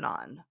into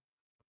Lebanon.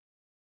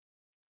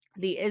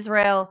 The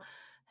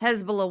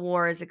Israel-Hezbollah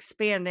war is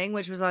expanding,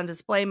 which was on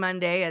display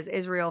Monday as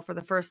Israel, for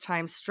the first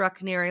time,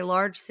 struck near a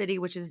large city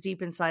which is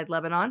deep inside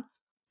Lebanon,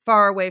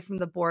 far away from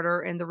the border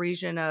in the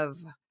region of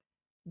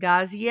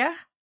Gazia.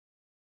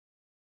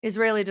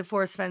 Israeli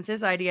Defense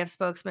Forces IDF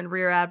spokesman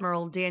Rear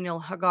Admiral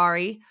Daniel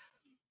Hagari,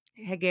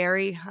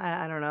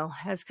 I don't know,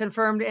 has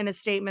confirmed in a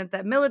statement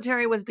that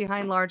military was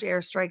behind large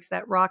airstrikes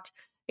that rocked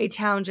a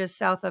town just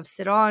south of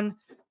Sidon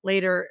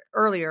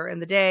earlier in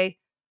the day.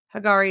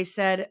 Hagari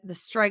said the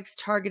strikes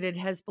targeted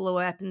Hezbollah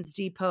weapons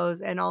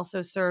depots and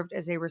also served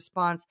as a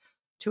response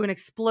to an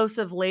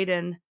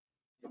explosive-laden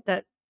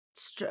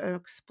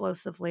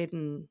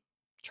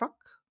truck,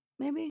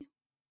 maybe?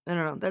 I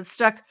don't know, that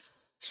struck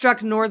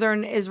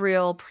northern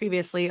Israel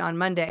previously on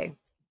Monday.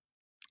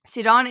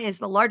 Sidon is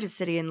the largest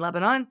city in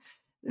Lebanon.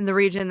 In the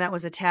region that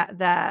was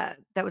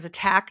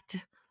attacked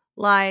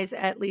lies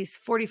at least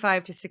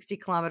 45 to 60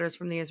 kilometers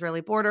from the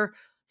Israeli border.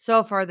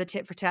 So far, the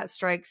tit-for-tat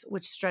strikes,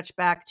 which stretch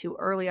back to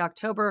early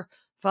October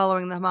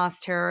following the Hamas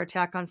terror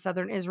attack on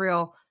southern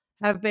Israel,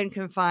 have been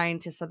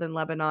confined to southern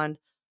Lebanon.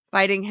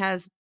 Fighting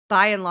has,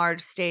 by and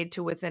large, stayed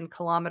to within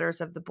kilometers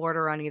of the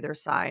border on either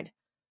side.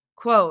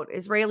 Quote,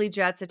 Israeli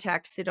jets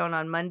attacked Sidon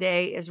on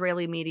Monday,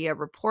 Israeli media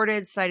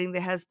reported, citing the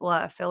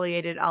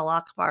Hezbollah-affiliated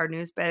Al-Akhbar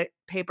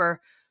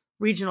newspaper.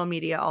 Regional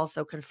media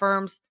also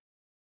confirms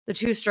the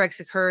two strikes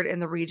occurred in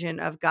the region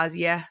of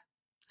Gazia,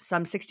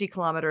 some 60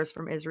 kilometers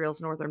from Israel's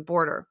northern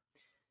border.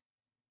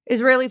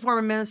 Israeli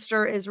Foreign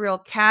Minister Israel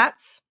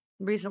Katz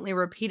recently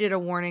repeated a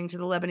warning to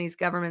the Lebanese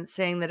government,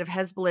 saying that if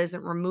Hezbollah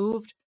isn't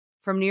removed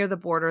from near the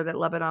border, that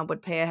Lebanon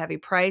would pay a heavy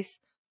price.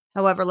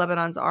 However,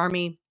 Lebanon's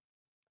army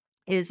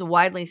is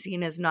widely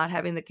seen as not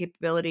having the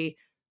capability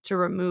to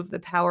remove the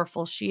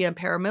powerful Shia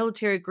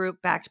paramilitary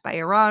group backed by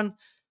Iran,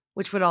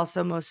 which would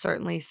also most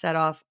certainly set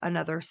off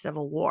another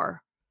civil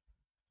war.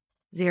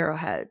 Zero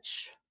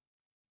Hedge.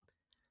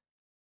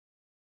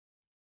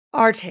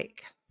 Our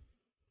take.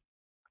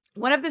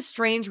 One of the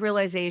strange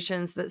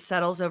realizations that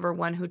settles over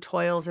one who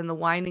toils in the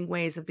winding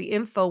ways of the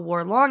info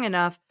war long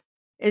enough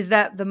is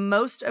that the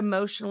most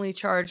emotionally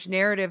charged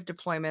narrative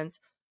deployments,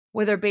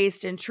 whether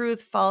based in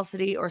truth,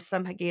 falsity, or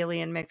some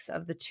Hegelian mix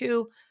of the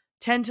two,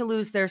 tend to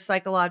lose their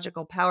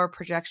psychological power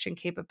projection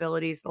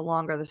capabilities the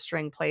longer the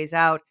string plays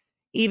out,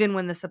 even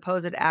when the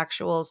supposed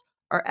actuals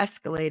are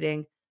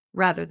escalating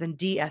rather than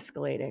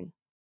de-escalating.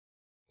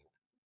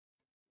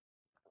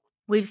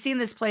 We've seen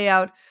this play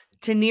out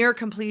to near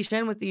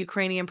completion with the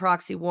Ukrainian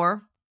proxy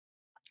war.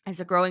 as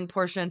a growing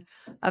portion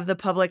of the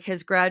public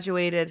has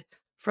graduated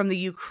from the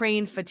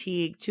Ukraine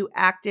fatigue to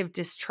active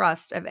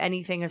distrust of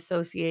anything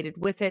associated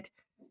with it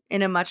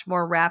in a much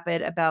more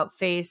rapid about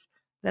face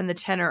than the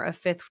tenor of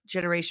fifth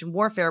generation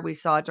warfare we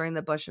saw during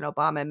the Bush and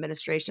Obama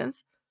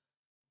administrations.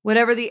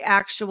 Whatever the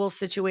actual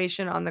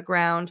situation on the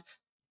ground,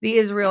 the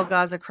Israel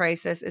Gaza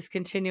crisis is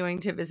continuing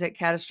to visit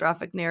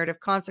catastrophic narrative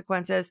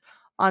consequences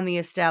on the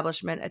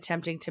establishment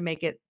attempting to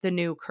make it the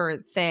new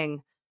current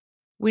thing.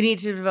 We need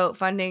to devote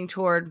funding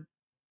toward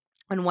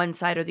on one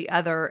side or the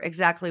other,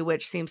 exactly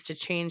which seems to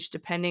change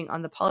depending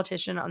on the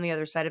politician on the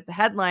other side of the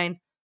headline.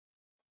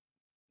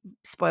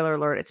 Spoiler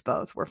alert, it's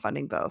both. We're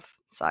funding both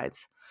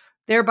sides,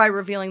 thereby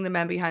revealing the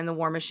men behind the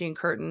war machine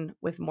curtain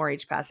with more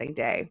each passing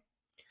day.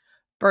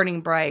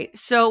 Burning bright.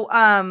 So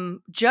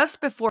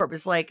just before, it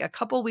was like a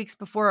couple weeks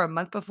before, a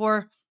month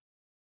before,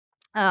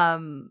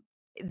 the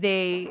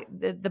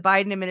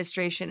Biden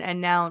administration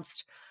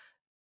announced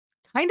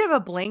kind of a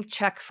blank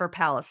check for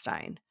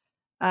Palestine,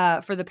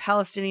 for the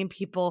Palestinian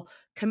people.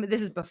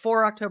 This is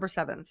before October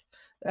 7th.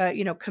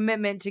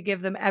 Commitment to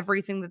give them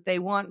everything that they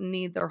want and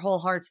need, their whole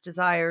heart's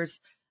desires.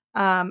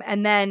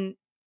 And then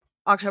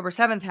October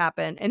 7th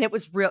happened, and it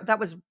was real. That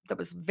was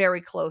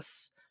very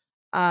close.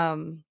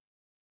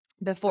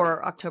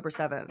 Before October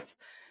 7th.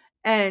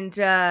 And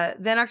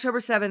then October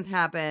 7th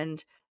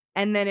happened.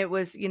 And then it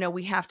was,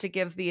 we have to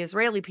give the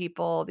Israeli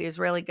people, the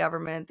Israeli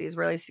government, the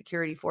Israeli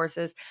security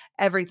forces,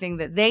 everything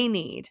that they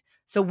need.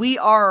 So we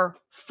are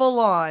full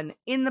on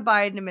in the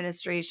Biden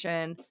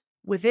administration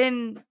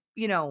within,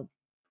 1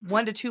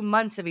 to 2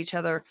 months of each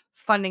other,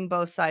 funding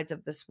both sides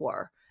of this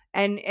war.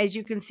 And as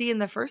you can see in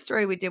the first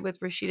story we did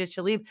with Rashida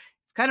Tlaib,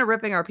 it's kind of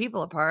ripping our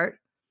people apart.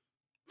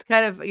 It's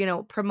kind of,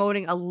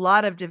 promoting a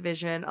lot of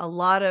division, a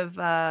lot of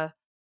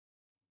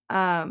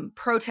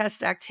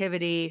protest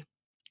activity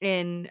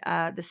in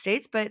the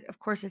States. But of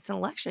course, it's an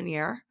election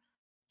year.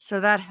 So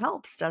that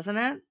helps, doesn't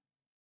it?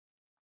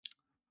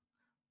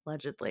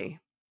 Allegedly.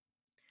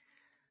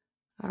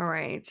 All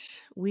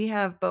right. We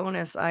have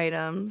bonus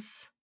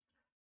items.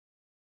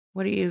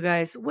 What are you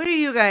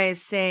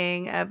guys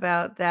saying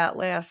about that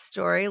last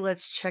story?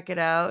 Let's check it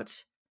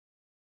out.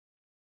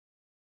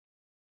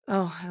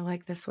 Oh, I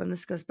like this one.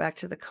 This goes back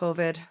to the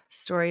COVID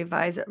story.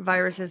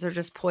 Viruses are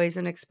just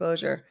poison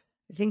exposure.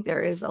 I think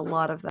there is a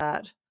lot of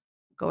that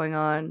going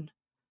on.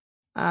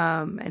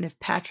 And if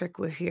Patrick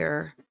were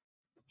here,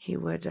 he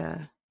would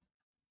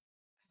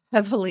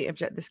heavily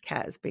object. This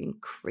cat is being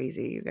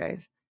crazy, you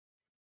guys.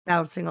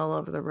 Bouncing all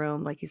over the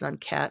room like he's on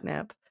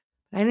catnip.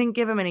 I didn't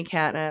give him any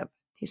catnip.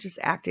 He's just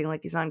acting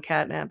like he's on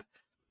catnip.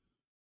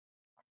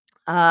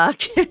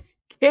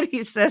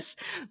 Kitty says,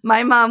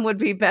 my mom would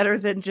be better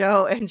than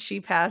Joe, and she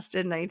passed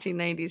in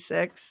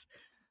 1996.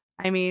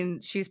 I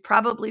mean, she's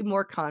probably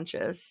more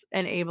conscious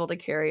and able to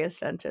carry a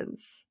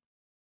sentence.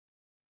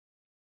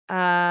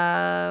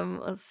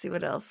 Let's see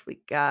what else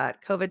we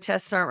got. COVID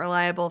tests aren't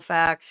reliable.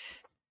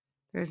 Fact.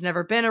 There's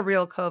never been a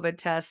real COVID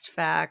test.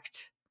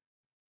 Fact.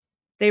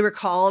 They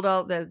recalled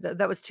all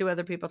that was two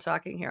other people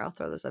talking here. I'll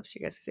throw those up so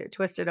you guys can see it.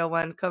 Twisted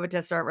 01, COVID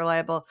tests aren't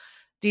reliable.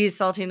 D's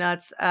Salty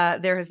Nuts,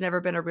 there has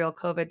never been a real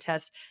COVID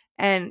test.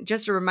 And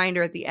just a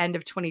reminder, at the end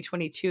of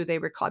 2022, they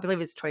recalled, I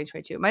believe it's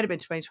 2022. It might have been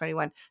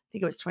 2021. I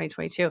think it was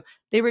 2022.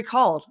 They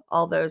recalled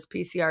all those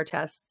PCR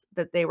tests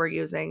that they were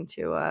using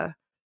to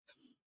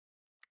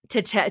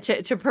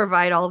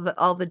provide all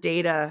the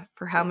data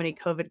for how many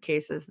COVID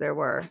cases there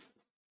were.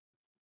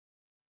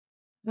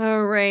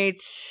 All right.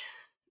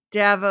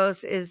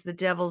 Davos is the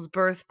devil's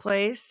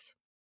birthplace.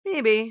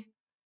 Maybe.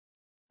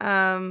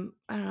 I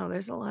don't know.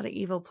 There's a lot of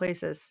evil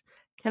places.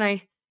 Can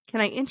I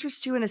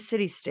interest you in a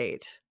city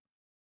state?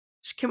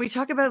 Can we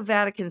talk about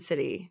Vatican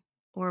City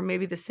or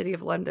maybe the city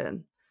of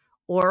London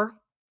or,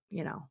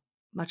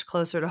 much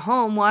closer to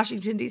home,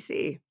 Washington,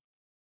 D.C.?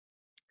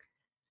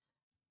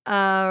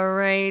 All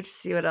right.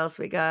 See what else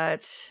we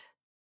got.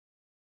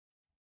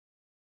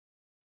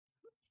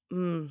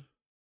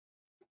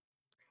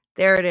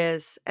 There it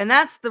is. And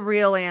that's the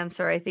real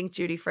answer. I think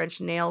Judy French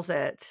nails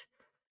it.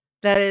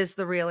 That is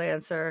the real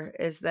answer,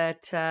 is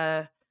that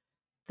the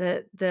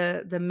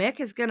Mick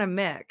is going to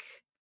Mick.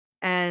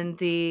 And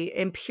the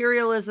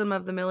imperialism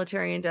of the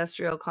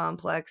military-industrial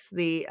complex,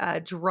 the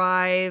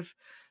drive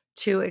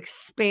to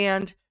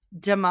expand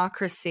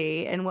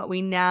democracy, and what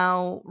we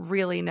now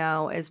really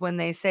know is when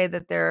they say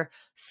that they're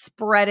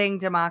spreading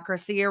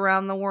democracy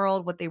around the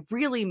world, what they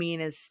really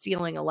mean is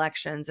stealing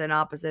elections in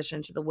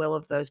opposition to the will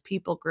of those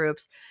people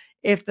groups,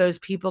 if those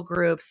people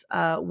groups'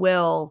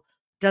 will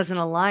doesn't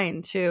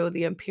align to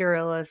the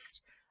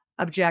imperialist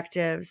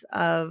objectives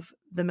of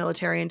the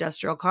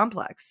military-industrial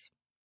complex.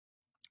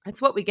 That's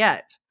what we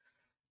get.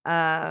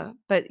 But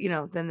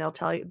then they'll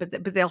tell you,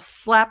 but they'll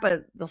slap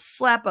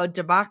a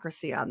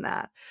democracy on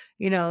that.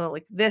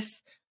 Like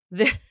this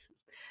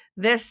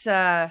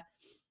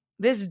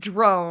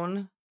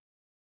drone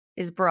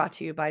is brought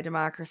to you by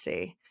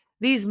democracy.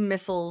 These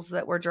missiles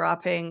that we're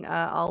dropping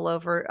all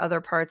over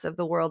other parts of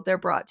the world, they're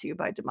brought to you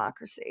by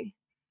democracy.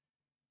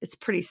 It's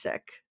pretty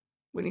sick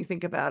when you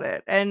think about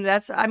it. And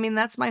that's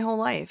my whole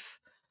life.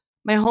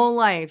 My whole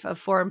life of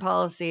foreign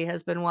policy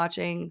has been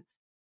watching,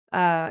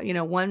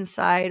 one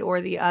side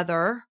or the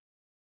other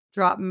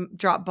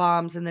drop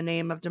bombs in the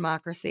name of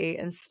democracy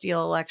and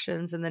steal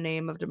elections in the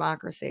name of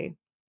democracy.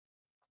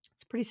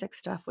 It's pretty sick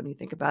stuff when you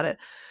think about it.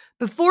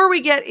 Before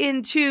we get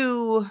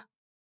into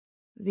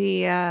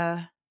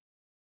the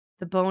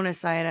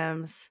bonus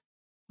items,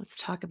 let's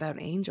talk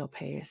about Angel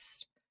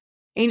Paste.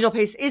 Angel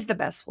Paste is the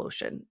best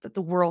lotion that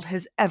the world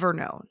has ever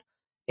known.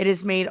 It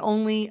is made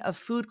only of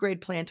food-grade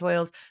plant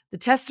oils. The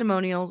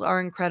testimonials are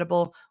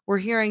incredible. We're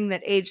hearing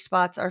that age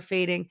spots are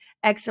fading,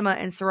 eczema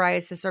and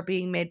psoriasis are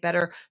being made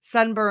better,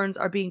 sunburns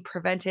are being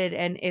prevented,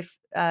 and if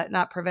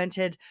not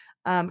prevented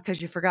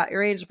because you forgot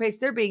your Angel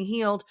Paste, they're being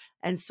healed,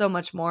 and so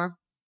much more.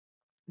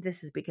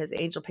 This is because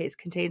Angel Paste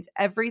contains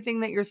everything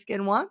that your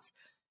skin wants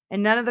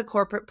and none of the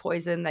corporate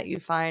poison that you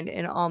find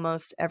in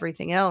almost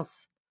everything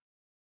else.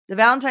 The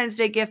Valentine's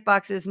Day gift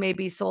boxes may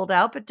be sold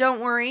out, but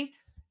don't worry.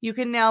 You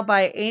can now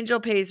buy Angel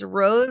Paste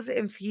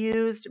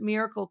rose-infused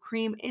miracle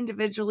cream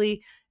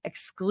individually,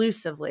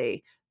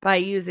 exclusively, by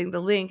using the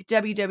link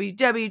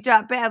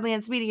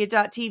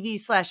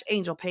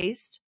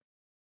www.badlandsmedia.tv/angelpaste.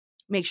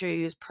 Make sure you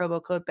use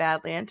promo code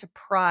BADLAND to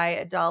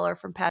pry $1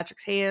 from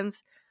Patrick's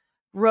hands.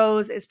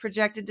 Rose is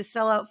projected to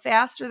sell out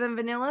faster than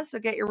vanilla, so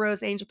get your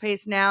Rose Angel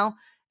Paste now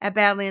at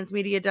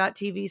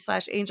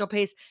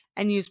badlandsmedia.tv/angelpaste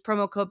and use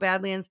promo code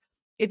BADLANDS.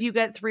 If you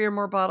get 3 or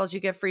more bottles, you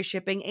get free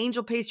shipping.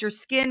 Angel Paste, your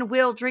skin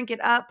will drink it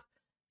up.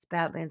 It's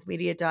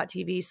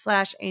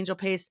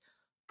badlandsmedia.tv/angelpaste,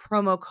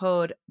 promo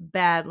code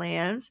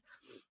BADLANDS.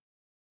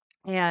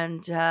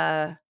 And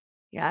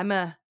I'm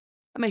a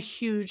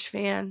huge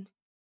fan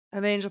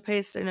of Angel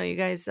Paste. I know you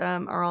guys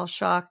are all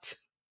shocked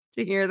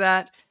to hear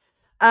that.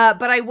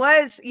 But I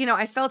was,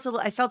 I felt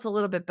a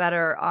little bit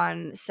better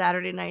on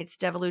Saturday night's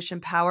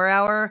Devolution Power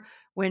Hour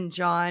when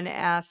John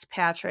asked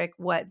Patrick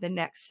what the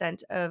next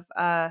scent of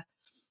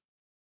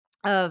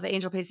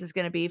Angel Paste is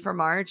going to be for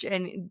March,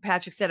 and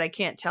Patrick said, "I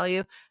can't tell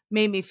you."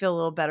 Made me feel a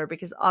little better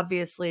because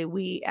obviously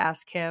we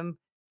ask him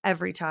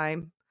every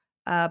time.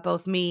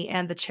 Both me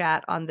and the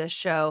chat on this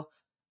show,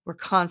 we're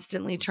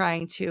constantly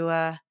trying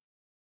to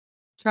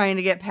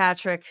get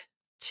Patrick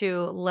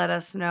to let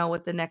us know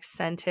what the next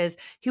scent is.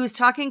 He was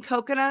talking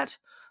coconut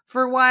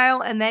for a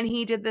while, and then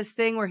he did this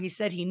thing where he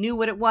said he knew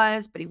what it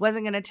was, but he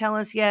wasn't going to tell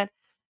us yet.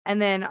 And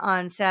then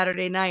on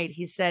Saturday night,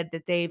 he said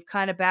that they've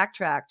kind of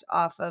backtracked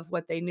off of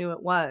what they knew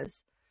it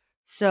was.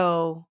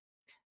 So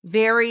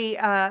very,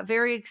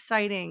 very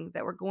exciting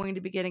that we're going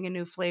to be getting a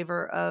new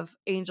flavor of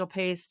Angel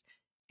Paste.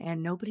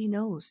 And nobody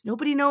knows.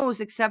 Nobody knows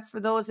except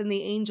for those in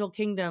the Angel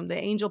Kingdom, the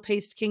Angel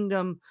Paste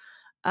Kingdom,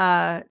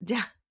 down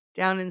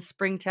in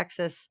Spring,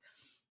 Texas.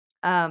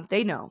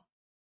 They know.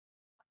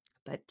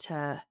 But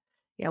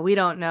yeah, we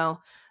don't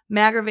know.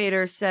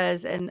 Maggravator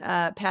says, and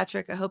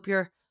Patrick, I hope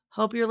you're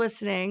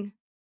listening,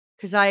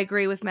 because I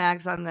agree with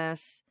Mags on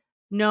this.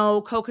 No,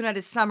 coconut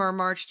is summer.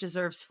 March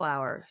deserves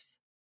flowers.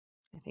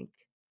 I think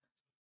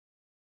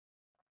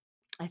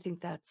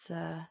that's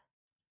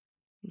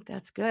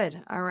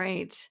good. All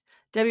right.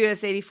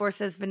 WS84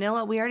 says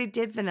vanilla. We already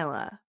did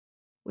vanilla.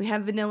 We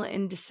have vanilla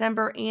in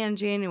December and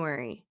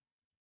January.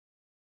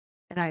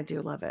 And I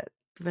do love it.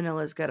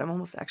 Vanilla is good. I'm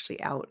almost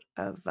actually out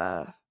of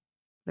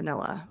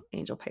vanilla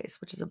Angel Paste,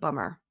 which is a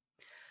bummer.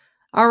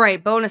 All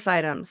right, bonus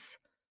items.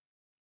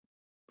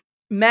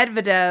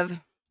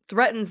 Medvedev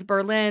threatens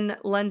Berlin,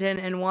 London,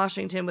 and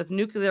Washington with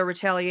nuclear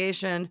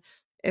retaliation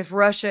if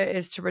Russia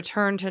is to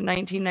return to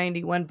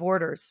 1991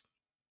 borders.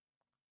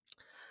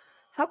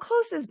 How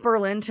close is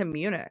Berlin to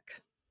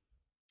Munich?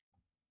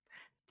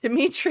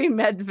 Dmitry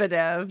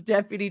Medvedev,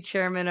 deputy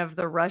chairman of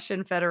the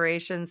Russian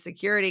Federation's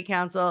Security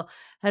Council,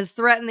 has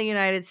threatened the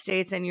United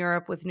States and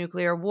Europe with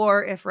nuclear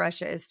war if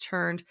Russia is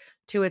turned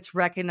to its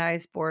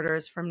recognized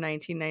borders from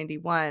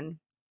 1991.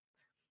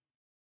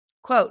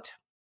 Quote,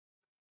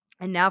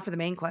 and now for the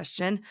main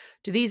question.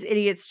 Do these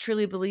idiots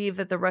truly believe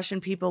that the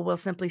Russian people will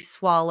simply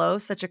swallow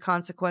such a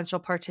consequential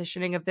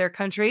partitioning of their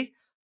country?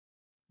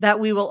 That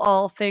we will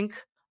all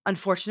think,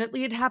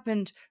 unfortunately it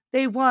happened.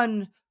 They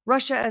won.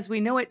 Russia as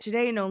we know it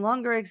today no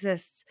longer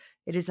exists.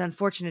 It is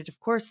unfortunate, of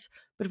course,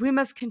 but we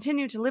must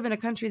continue to live in a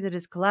country that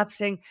is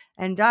collapsing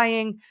and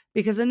dying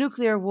because a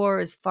nuclear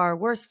war is far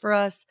worse for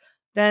us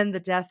than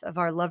the death of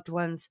our loved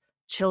ones,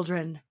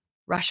 children,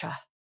 Russia.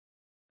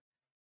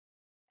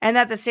 And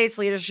that the state's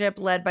leadership,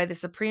 led by the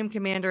Supreme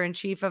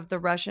Commander-in-Chief of the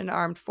Russian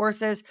Armed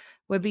Forces,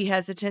 would be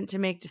hesitant to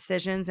make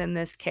decisions in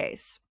this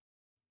case.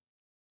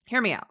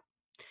 Hear me out.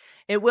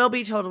 It will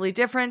be totally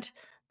different.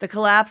 The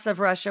collapse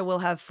of Russia will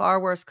have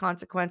far worse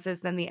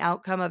consequences than the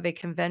outcome of a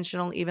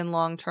conventional, even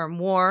long-term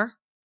war.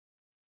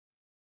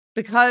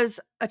 Because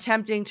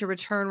attempting to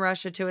return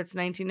Russia to its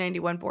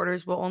 1991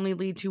 borders will only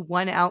lead to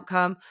one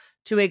outcome,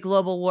 to a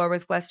global war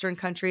with Western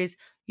countries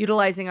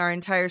utilizing our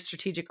entire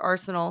strategic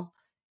arsenal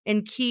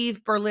in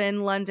Kyiv,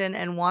 Berlin, London,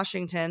 and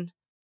Washington.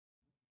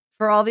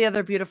 For all the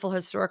other beautiful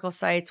historical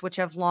sites which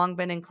have long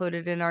been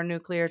included in our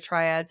nuclear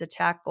triad's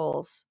attack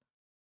goals.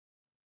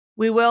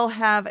 We will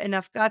have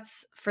enough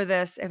guts for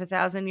this if a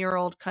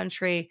 1,000-year-old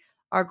country,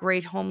 our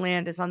great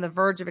homeland, is on the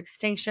verge of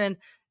extinction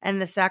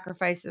and the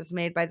sacrifices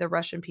made by the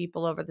Russian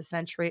people over the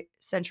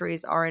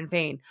centuries are in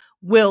vain.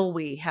 Will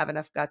we have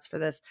enough guts for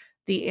this?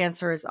 The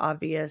answer is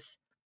obvious.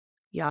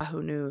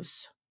 Yahoo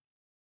News.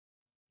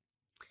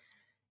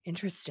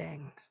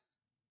 Interesting.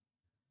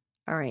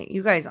 All right,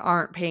 you guys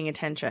aren't paying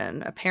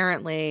attention.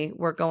 Apparently,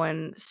 we're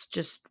doing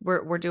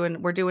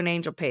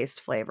angel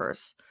paste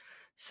flavors.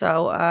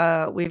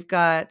 So we've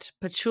got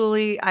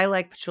patchouli. I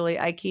like patchouli.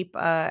 I keep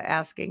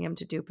asking him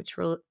to do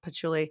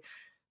patchouli,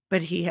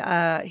 but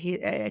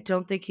I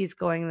don't think he's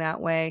going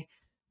that way.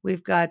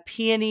 We've got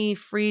peony,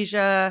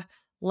 freesia,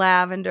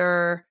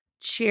 lavender,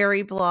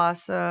 cherry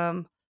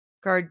blossom,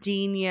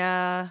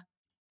 gardenia,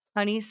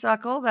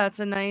 honeysuckle. That's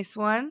a nice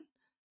one.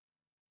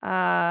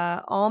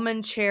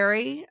 Almond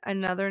cherry,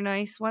 another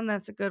nice one.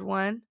 That's a good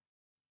one.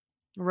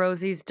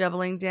 Rosie's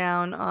doubling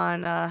down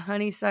on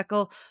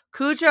honeysuckle.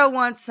 Cujo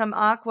wants some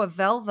aqua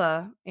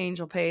velva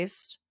angel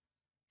paste.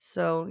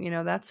 So,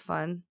 that's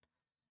fun.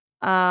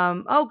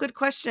 Oh, good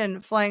question,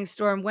 Flying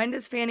Storm. When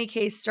does Fanny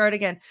case start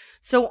again?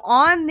 So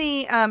on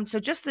the so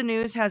Just the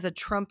News has a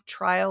Trump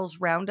trials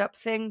roundup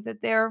thing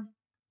that they're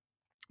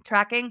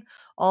tracking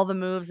all the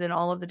moves in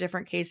all of the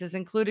different cases,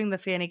 including the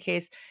Fanny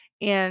case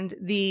and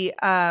the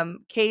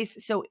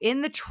case. So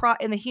in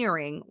the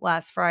hearing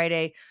last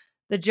Friday,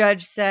 the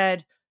judge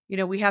said,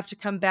 we have to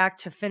come back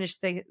to finish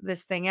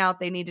this thing out.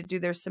 They need to do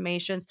their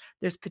summations.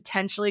 There's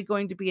potentially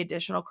going to be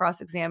additional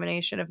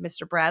cross-examination of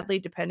Mr. Bradley,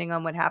 depending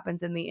on what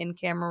happens in the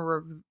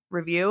in-camera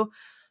review.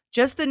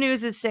 Just the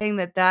News is saying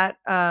that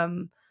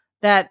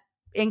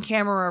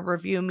in-camera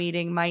review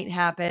meeting might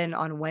happen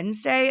on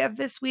Wednesday of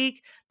this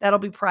week. That'll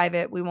be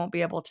private. We won't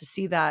be able to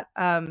see that.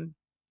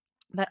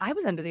 But I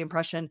was under the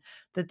impression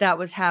that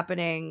was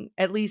happening,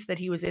 at least that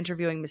he was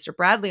interviewing Mr.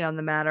 Bradley on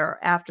the matter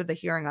after the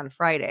hearing on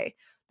Friday.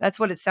 That's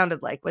what it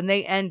sounded like. When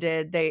they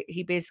ended,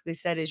 he basically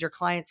said, "Is your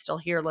client still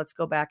here? Let's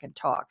go back and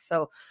talk."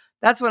 So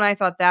that's when I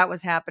thought that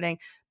was happening.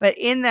 But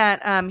in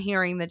that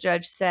hearing, the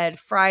judge said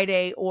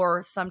Friday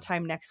or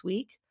sometime next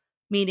week,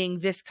 meaning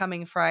this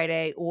coming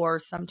Friday or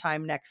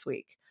sometime next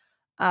week.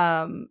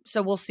 So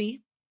we'll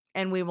see,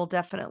 and we will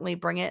definitely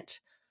bring it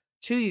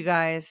to you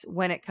guys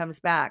when it comes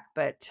back.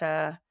 But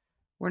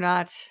we're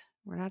not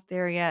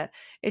there yet.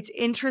 It's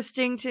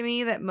interesting to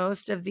me that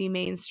most of the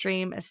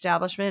mainstream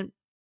establishment,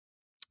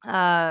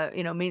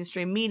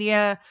 mainstream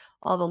media,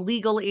 all the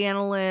legal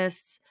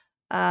analysts,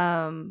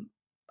 a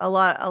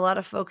lot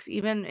of folks,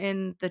 even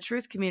in the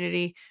truth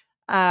community,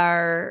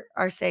 are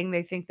saying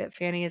they think that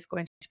Fanny is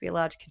going to be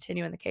allowed to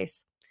continue in the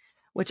case,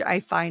 which I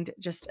find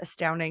just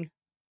astounding.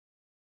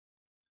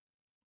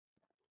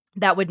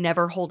 That would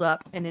never hold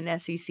up in an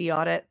SEC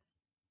audit.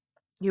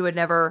 You would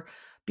never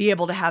be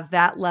able to have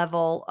that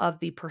level of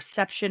the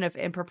perception of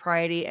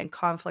impropriety and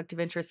conflict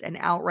of interest and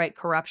outright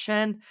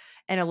corruption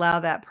and allow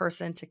that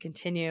person to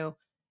continue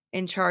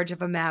in charge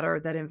of a matter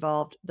that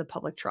involved the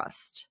public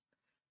trust.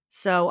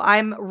 So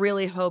I'm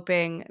really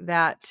hoping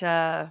that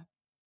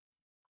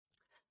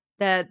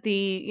that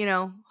the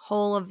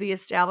whole of the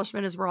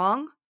establishment is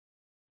wrong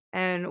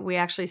and we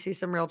actually see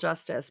some real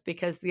justice,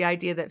 because the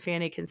idea that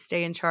Fanny can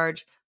stay in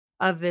charge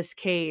of this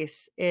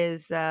case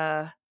is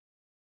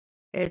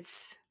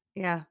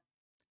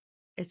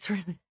it's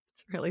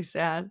really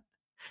sad.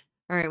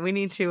 All right, we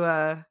need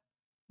to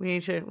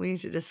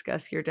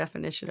discuss your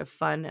definition of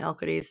fun,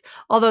 Alcides.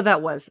 Although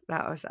that was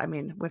I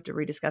mean, we have to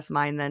rediscuss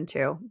mine then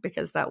too,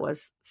 because that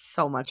was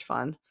so much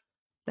fun.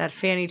 That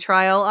Fanny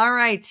trial. All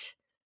right.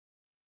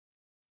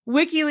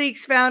 WikiLeaks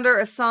founder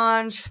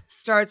Assange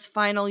starts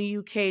final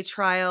UK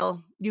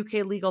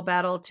legal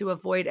battle to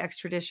avoid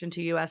extradition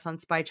to US on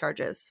spy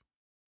charges.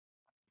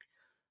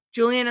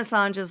 Julian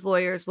Assange's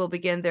lawyers will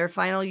begin their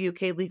final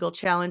UK legal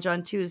challenge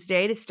on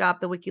Tuesday to stop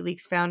the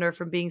WikiLeaks founder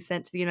from being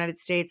sent to the United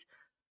States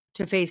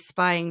to face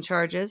spying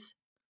charges.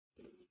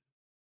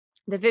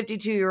 The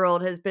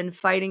 52-year-old has been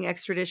fighting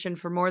extradition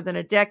for more than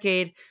a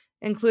decade,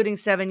 including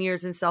 7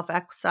 years in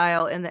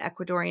self-exile in the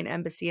Ecuadorian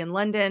embassy in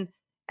London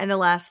and the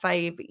last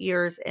 5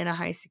 years in a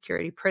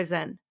high-security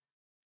prison.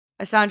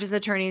 Assange's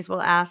attorneys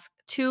will ask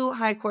 2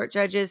 high court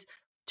judges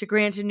to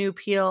grant a new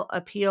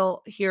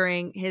appeal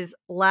hearing his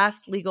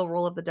last legal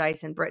roll of the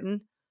dice in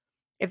Britain.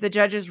 If the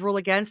judges rule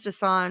against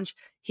Assange,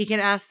 he can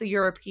ask the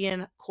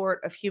European Court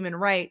of Human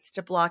Rights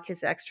to block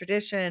his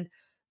extradition.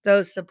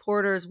 Those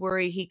supporters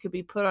worry he could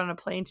be put on a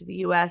plane to the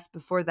U.S.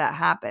 before that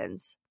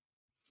happens.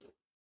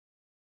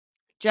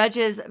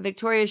 Judges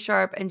Victoria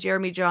Sharp and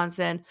Jeremy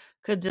Johnson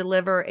could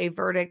deliver a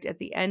verdict at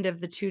the end of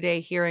the 2-day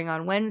hearing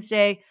on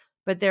Wednesday,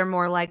 but they're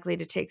more likely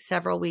to take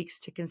several weeks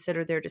to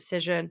consider their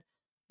decision.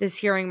 This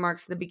hearing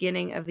marks the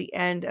beginning of the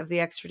end of the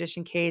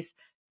extradition case,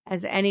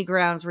 as any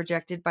grounds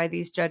rejected by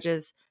these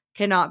judges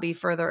cannot be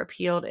further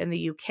appealed in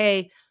the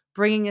UK,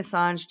 bringing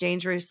Assange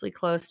dangerously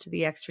close to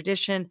the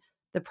extradition,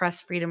 the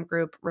press freedom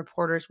group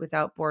Reporters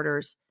Without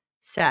Borders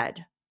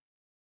said.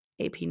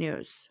 AP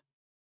News.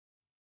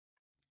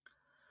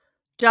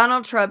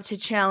 Donald Trump to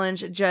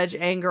challenge Judge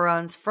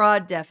Engoron's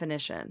fraud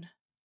definition.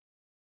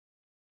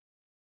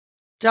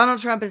 Donald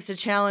Trump is to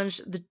challenge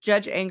the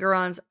Judge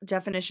Engoron's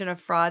definition of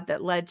fraud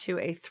that led to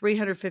a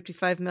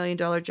 $355 million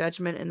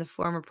judgment in the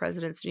former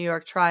president's New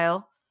York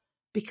trial,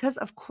 because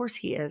of course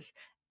he is.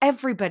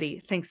 Everybody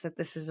thinks that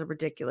this is a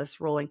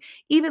ridiculous ruling.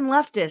 Even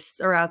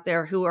leftists are out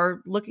there who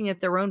are looking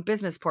at their own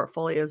business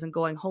portfolios and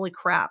going, holy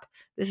crap,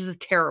 this is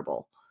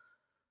terrible.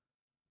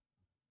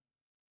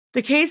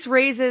 The case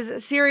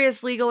raises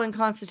serious legal and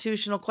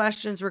constitutional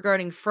questions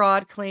regarding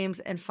fraud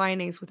claims and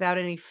findings without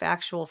any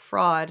factual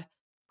fraud,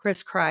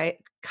 Chris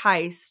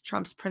Kise,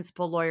 Trump's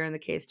principal lawyer in the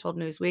case, told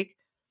Newsweek.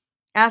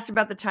 Asked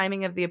about the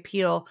timing of the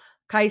appeal,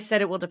 Kise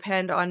said it will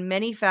depend on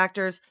many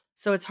factors,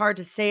 so it's hard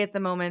to say at the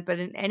moment, but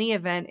in any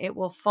event, it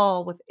will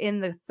fall within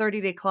the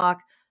 30-day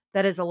clock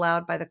that is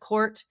allowed by the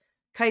court.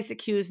 Kise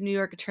accused New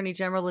York Attorney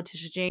General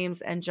Letitia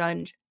James and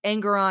Judge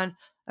Engoron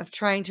of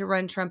trying to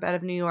run Trump out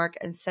of New York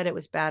and said it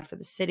was bad for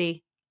the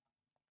city.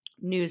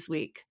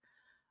 Newsweek.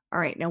 All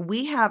right, now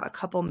we have a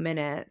couple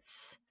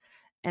minutes,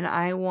 and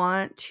I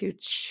want to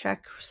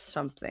check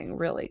something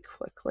really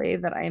quickly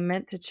that I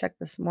meant to check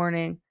this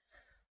morning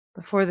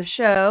before the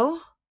show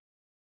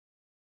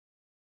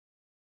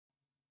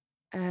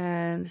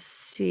and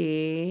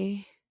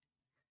see.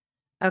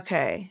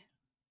 Okay,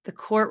 the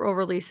court will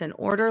release an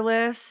order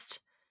list.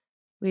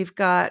 We've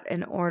got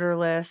an order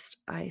list,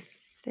 I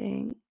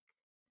think.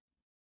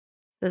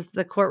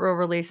 The court will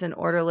release an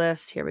order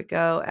list. Here we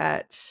go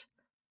at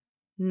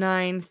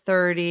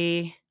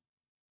 9:30.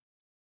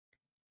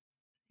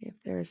 If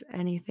there's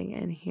anything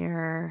in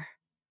here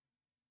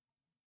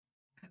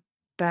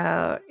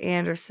about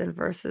Anderson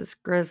versus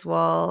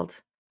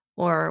Griswold,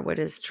 or what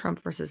is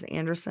Trump versus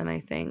Anderson, I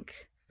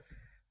think.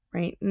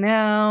 Right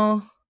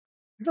now,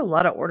 there's a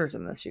lot of orders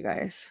in this, you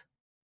guys.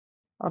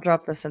 I'll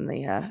drop this in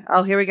the,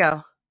 oh, here we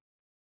go.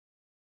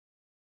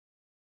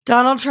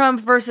 Donald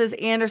Trump versus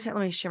Anderson.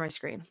 Let me share my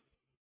screen.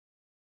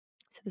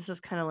 So this is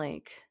kind of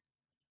like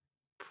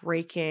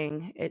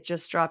breaking. It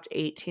just dropped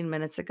 18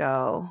 minutes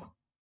ago.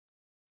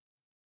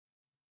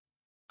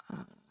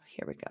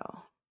 Here we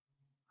go.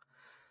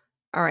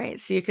 All right,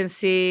 so you can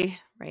see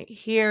right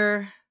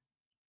here,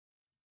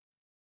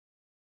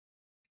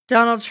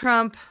 Donald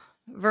Trump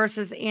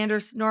versus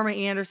Norma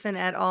Anderson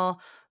et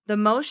al. The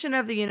motion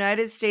of the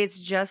United States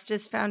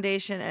Justice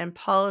Foundation and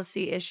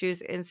Policy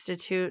Issues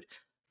Institute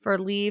for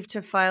leave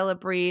to file a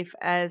brief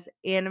as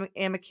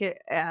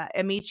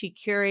amici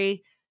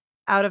curiae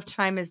out of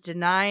time is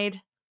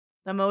denied.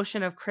 The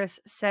motion of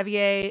Chris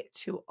Sevier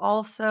to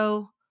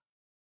also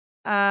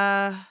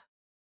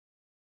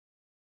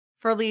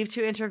for leave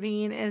to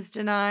intervene is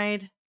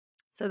denied.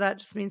 So that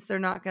just means they're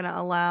not going to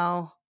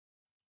allow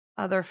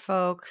other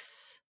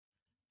folks.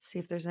 See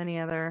if there's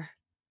anything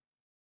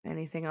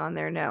on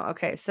there. No.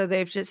 Okay. So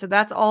so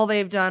that's all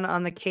they've done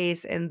on the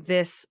case in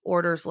this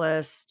orders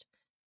list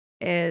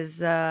is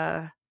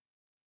that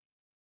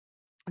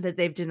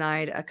they've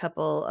denied a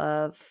couple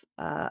of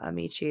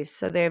amici.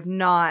 So they have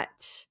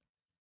not,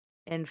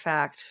 in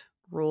fact,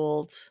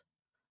 ruled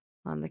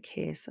on the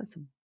case. That's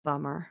a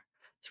bummer. I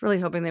was really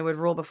hoping they would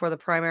rule before the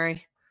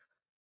primary.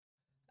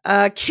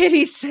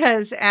 Kitty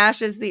says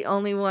Ash is the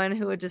only one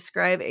who would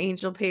describe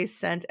angel paste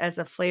scent as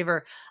a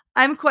flavor.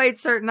 I'm quite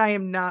certain I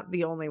am not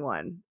the only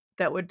one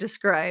that would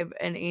describe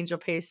an angel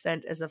paste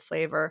scent as a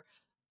flavor,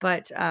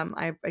 but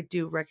I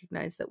do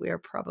recognize that we are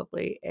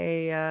probably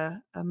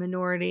a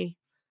minority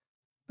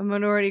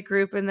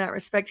group in that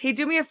respect. Hey,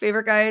 do me a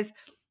favor, guys,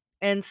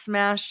 and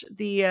smash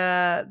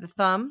the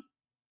thumb.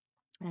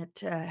 It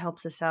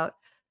helps us out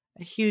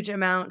a huge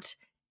amount.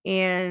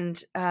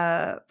 And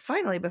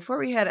finally, before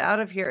we head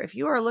out of here, if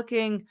you are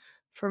looking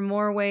for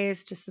more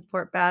ways to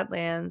support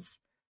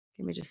Badlands,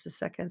 give me just a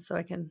second so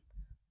I can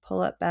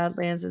pull up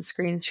Badlands and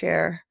screen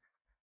share.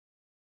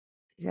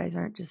 You guys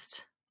aren't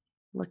just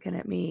looking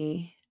at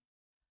me.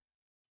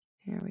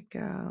 Here we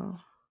go.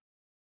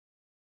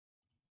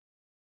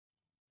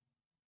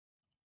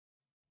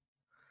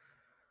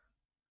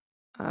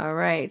 All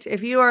right.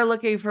 If you are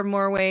looking for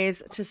more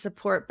ways to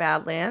support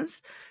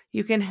Badlands,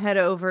 you can head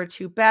over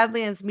to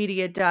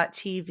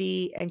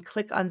badlandsmedia.tv and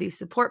click on the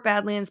Support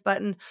Badlands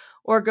button,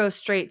 or go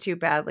straight to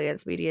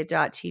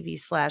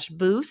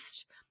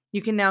badlandsmedia.tv/boost.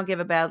 You can now give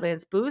a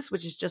Badlands boost,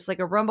 which is just like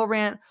a Rumble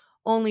Rant,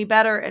 only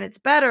better. And it's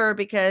better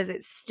because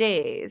it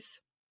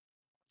stays.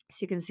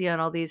 So you can see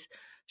on all these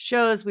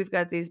shows, we've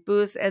got these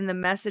boosts, and the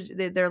message,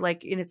 they're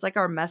like, and it's like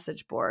our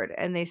message board,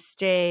 and they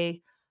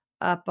stay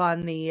up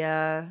on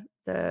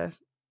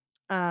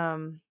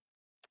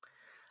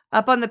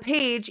up on the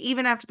page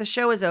even after the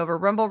show is over.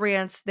 Rumble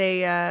Rants,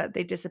 they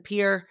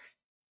disappear,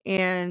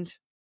 and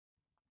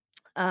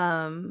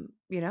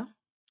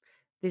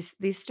these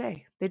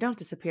stay. They don't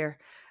disappear.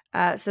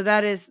 So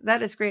that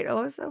is great.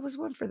 Oh, that was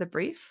one for the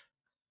brief.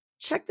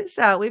 Check this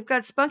out. We've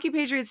got Spunky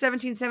Patriot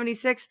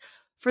 1776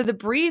 for the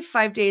brief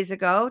 5 days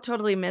ago.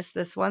 Totally missed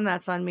this one.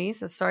 That's on me,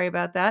 so sorry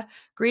about that.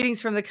 Greetings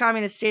from the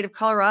communist state of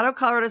Colorado.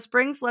 Colorado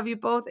Springs, love you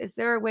both. Is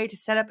there a way to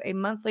set up a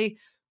monthly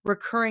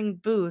recurring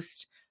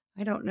boost?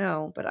 I don't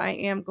know, but I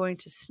am going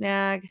to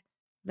snag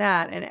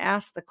that and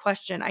ask the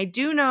question. I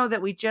do know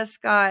that we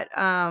just got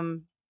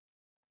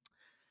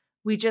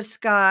we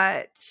just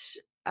got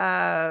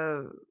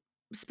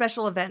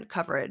special event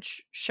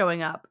coverage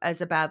showing up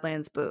as a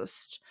Badlands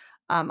boost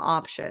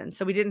option.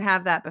 So we didn't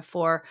have that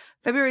before.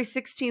 February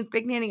 16th,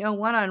 Big Nanny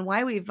 01 on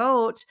Why We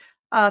Vote.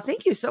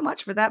 Thank you so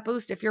much for that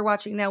boost. If you're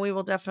watching now, we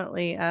will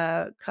definitely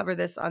cover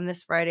this on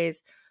this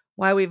Friday's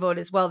Why We Vote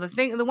as well.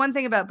 The one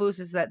thing about boosts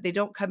is that they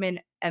don't come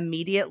in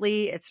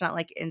immediately. It's not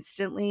like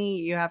instantly.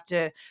 You have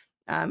to,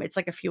 it's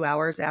like a few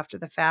hours after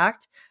the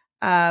fact.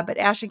 But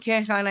Ash and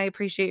Cancon, I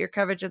appreciate your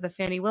coverage of the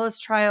Fannie Willis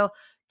trial.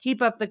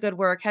 Keep up the good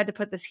work. Had to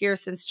put this here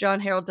since John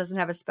Harold doesn't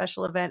have a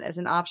special event as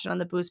an option on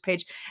the boost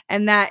page.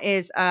 And that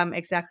is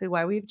exactly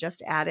why we've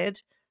just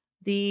added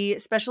the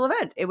special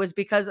event. It was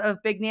because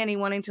of Big Nanny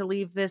wanting to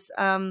leave this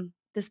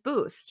this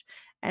boost.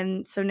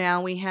 And so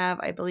now we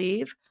have, I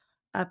believe,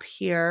 up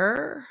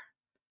here.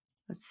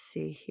 Let's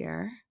see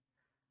here.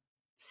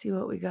 See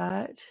what we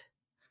got.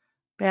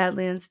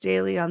 Badlands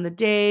Daily on the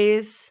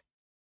days.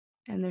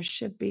 And there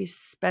should be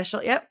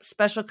special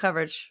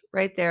coverage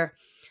right there.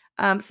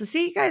 So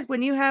see, you guys,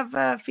 when you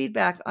have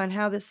feedback on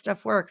how this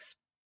stuff works,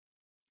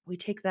 we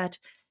take that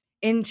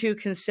into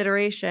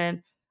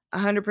consideration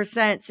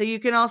 100%. So you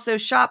can also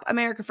shop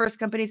America First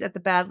companies at the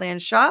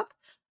Badlands shop.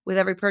 With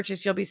every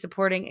purchase, you'll be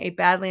supporting a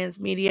Badlands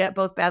Media,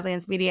 both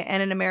Badlands Media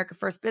and an America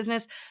First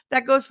business.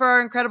 That goes for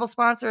our incredible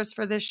sponsors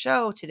for this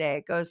show today.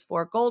 It goes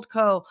for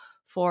Goldco,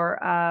 for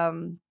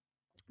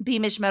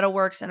Beamish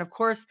Metalworks, and of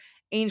course,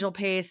 Angel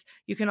Pace.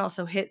 You can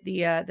also hit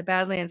the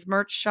Badlands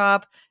merch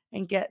shop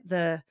and get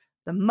the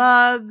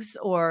mugs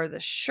or the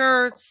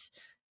shirts.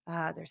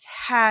 There's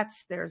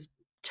hats, there's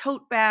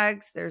tote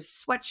bags, there's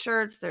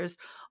sweatshirts, there's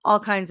all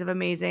kinds of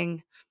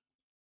amazing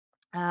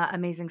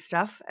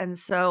stuff. And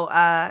so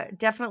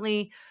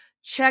definitely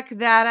check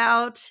that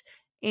out.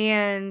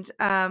 And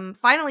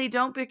finally,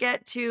 don't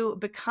forget to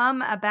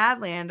become a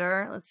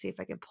Badlander. Let's see if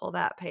I can pull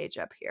that page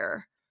up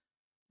here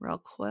real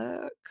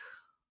quick.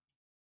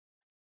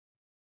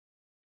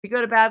 You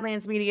go to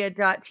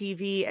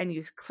badlandsmedia.tv and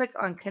you click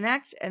on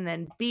connect and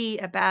then be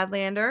a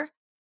Badlander.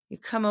 You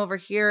come over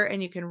here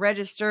and you can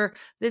register.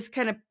 This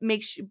kind of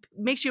makes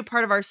you a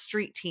part of our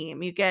street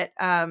team. You get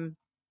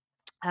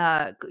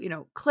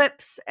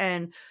clips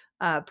and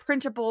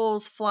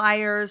printables,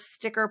 flyers,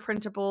 sticker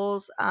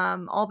printables,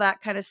 all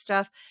that kind of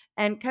stuff,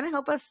 and kind of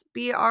help us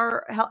be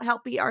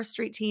help be our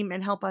street team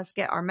and help us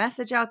get our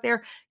message out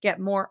there, get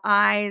more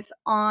eyes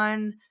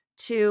on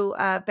to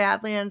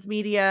Badlands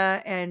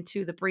Media and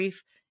to the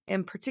brief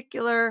in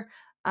particular.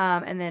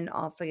 And then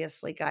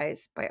obviously,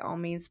 guys, by all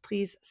means,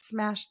 please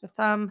smash the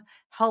thumb,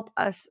 help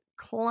us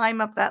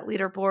climb up that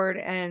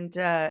leaderboard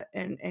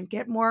and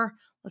get more.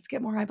 Let's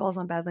get more eyeballs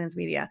on Badlands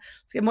Media.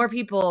 Let's get more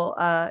people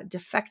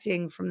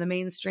defecting from the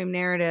mainstream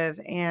narrative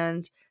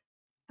and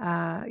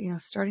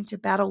starting to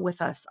battle with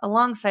us,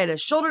 alongside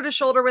us, shoulder to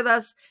shoulder with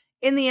us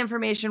in the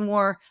information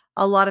war.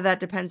 A lot of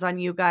that depends on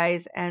you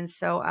guys, and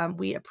so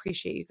we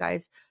appreciate you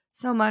guys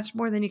so much,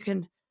 more than you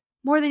can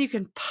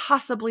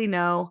possibly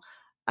know.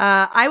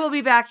 I will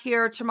be back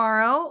here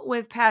tomorrow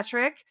with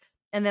Patrick,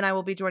 and then I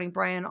will be joining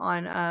Brian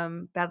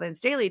on Badlands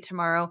Daily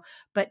tomorrow.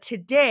 But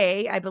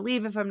today, I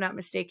believe, if I'm not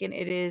mistaken,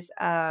 it is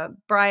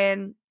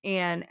Brian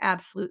and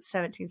Absolute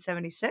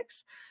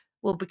 1776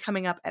 will be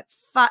coming up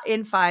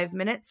in 5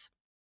 minutes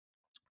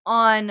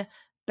on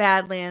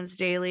Badlands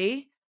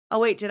Daily. Oh,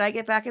 wait, did I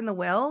get back in the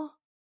will?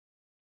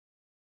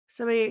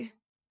 Somebody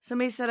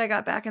said I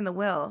got back in the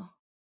will.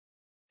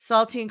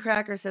 Saltine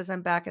Cracker says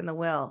I'm back in the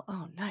will.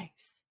 Oh,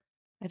 nice.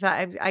 I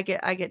thought I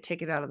get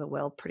taken out of the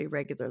will pretty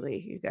regularly,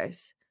 you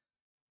guys.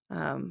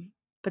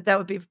 But that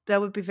would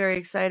be very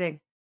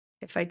exciting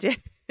if I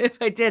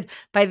did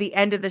by the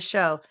end of the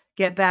show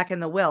get back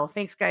in the will.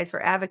 Thanks, guys,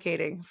 for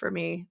advocating for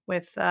me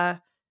with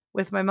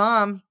my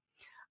mom.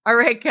 All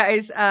right,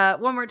 guys.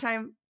 One more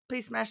time,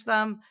 please smash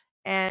thumb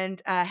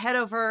and head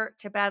over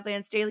to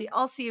Badlands Daily.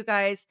 I'll see you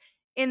guys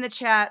in the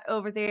chat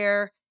over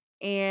there,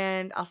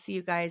 and I'll see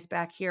you guys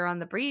back here on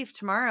the brief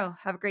tomorrow.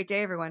 Have a great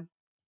day, everyone.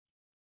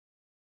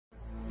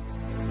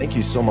 Thank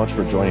you so much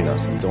for joining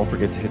us, and don't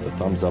forget to hit the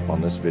thumbs up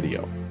on this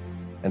video.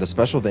 And a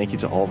special thank you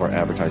to all of our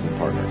advertising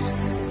partners.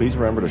 Please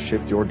remember to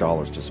shift your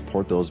dollars to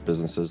support those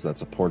businesses that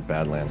support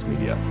Badlands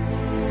Media.